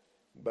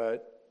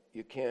 but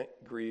you can't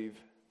grieve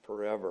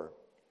forever.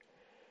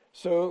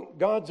 So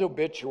God's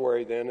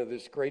obituary then of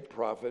this great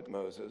prophet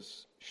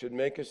Moses should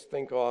make us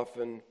think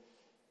often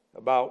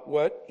about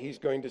what he's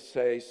going to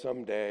say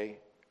someday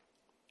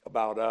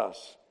about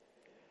us.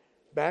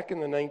 Back in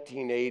the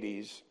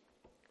 1980s,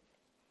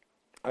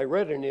 I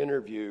read an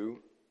interview,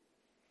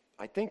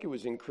 I think it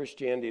was in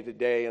Christianity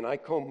Today, and I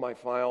combed my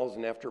files,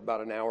 and after about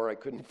an hour I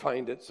couldn't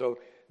find it. So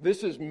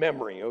this is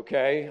memory,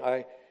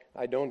 okay?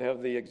 I don't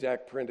have the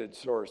exact printed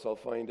source. I'll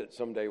find it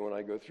someday when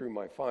I go through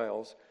my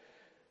files.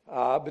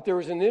 But there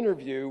was an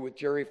interview with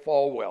Jerry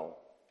Falwell.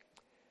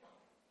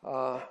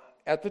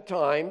 At the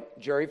time,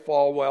 Jerry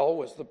Falwell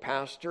was the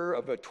pastor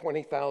of a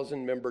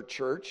 20,000 member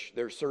church.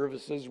 Their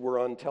services were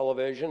on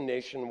television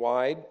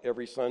nationwide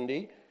every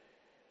Sunday.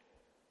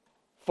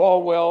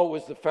 Falwell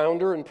was the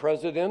founder and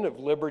president of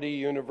Liberty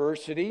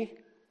University,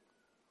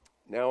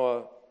 now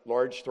a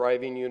large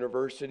thriving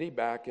university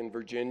back in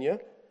Virginia.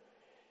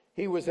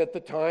 He was at the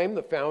time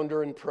the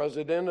founder and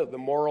president of the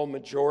Moral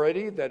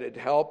Majority that had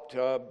helped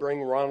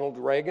bring Ronald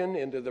Reagan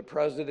into the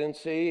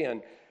presidency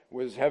and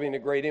was having a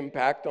great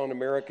impact on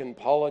American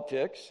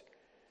politics.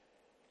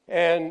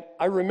 And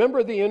I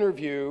remember the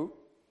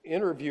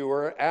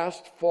interviewer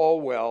asked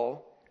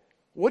Falwell,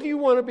 what do you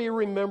want to be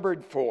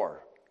remembered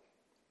for?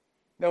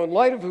 Now, in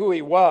light of who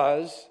he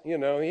was, you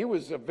know, he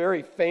was a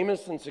very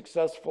famous and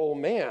successful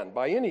man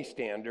by any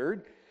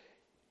standard.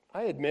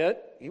 I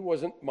admit he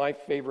wasn't my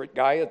favorite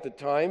guy at the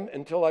time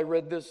until I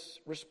read this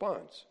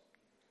response.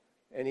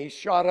 And he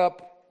shot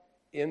up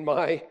in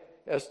my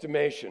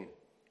estimation.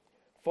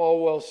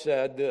 Falwell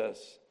said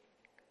this,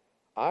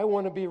 I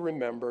want to be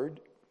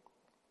remembered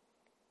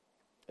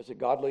as a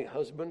godly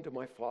husband to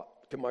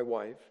my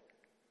wife,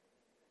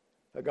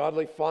 a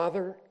godly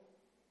father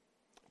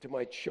to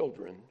my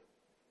children,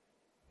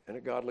 and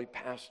a godly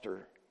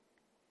pastor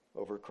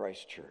over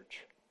Christ Church.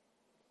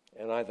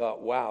 And I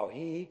thought, wow,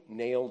 he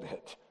nailed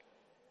it.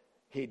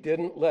 He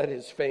didn't let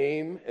his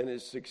fame and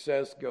his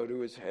success go to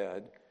his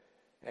head.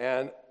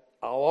 And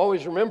I'll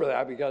always remember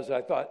that because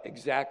I thought,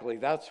 exactly,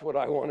 that's what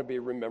I want to be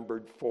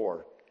remembered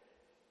for.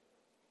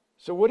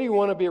 So what do you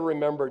want to be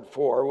remembered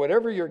for?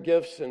 Whatever your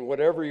gifts and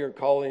whatever your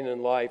calling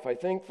in life, I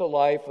think the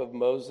life of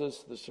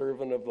Moses, the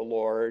servant of the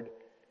Lord,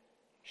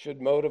 should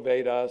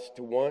motivate us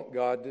to want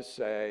God to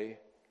say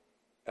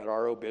at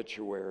our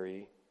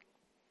obituary,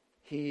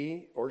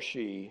 he or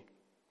she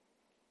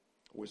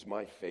was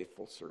my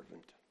faithful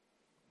servant.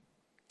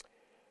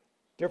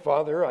 Dear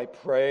Father, I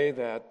pray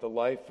that the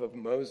life of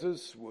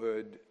Moses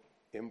would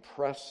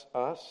impress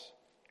us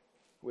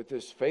with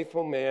this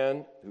faithful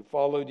man who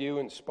followed you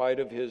in spite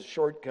of his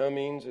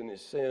shortcomings and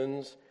his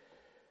sins.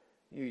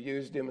 You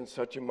used him in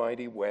such a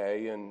mighty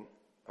way, and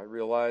I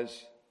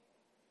realize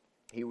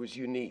he was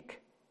unique.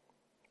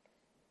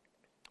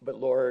 But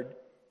Lord,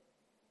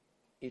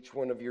 each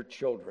one of your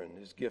children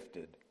is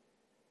gifted.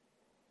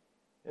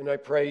 And I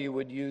pray you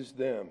would use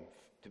them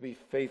to be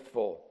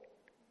faithful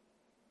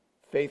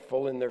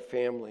in their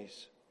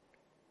families,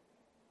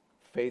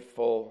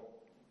 faithful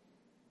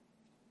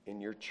in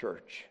your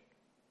church,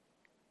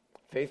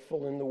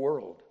 faithful in the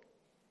world,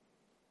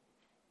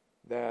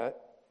 that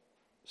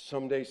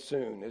someday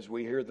soon, as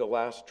we hear the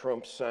last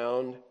trump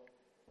sound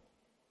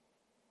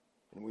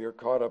and we are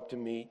caught up to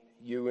meet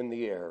you in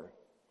the air,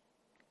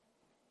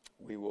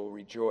 we will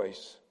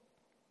rejoice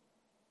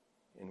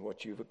in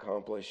what you've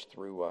accomplished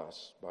through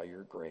us by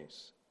your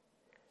grace.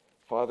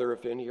 Father,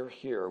 if any are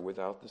here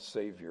without the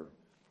Savior,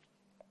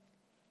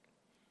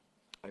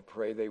 I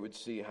pray they would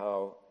see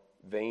how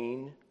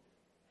vain,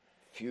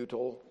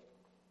 futile,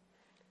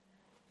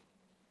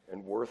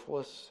 and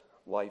worthless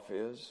life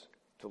is,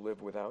 to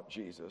live without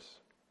Jesus,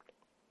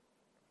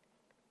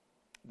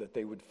 that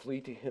they would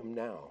flee to him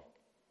now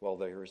while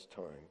there is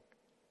time.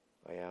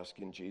 I ask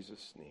in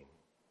Jesus' name.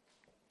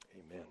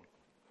 Amen.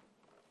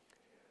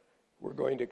 We're going to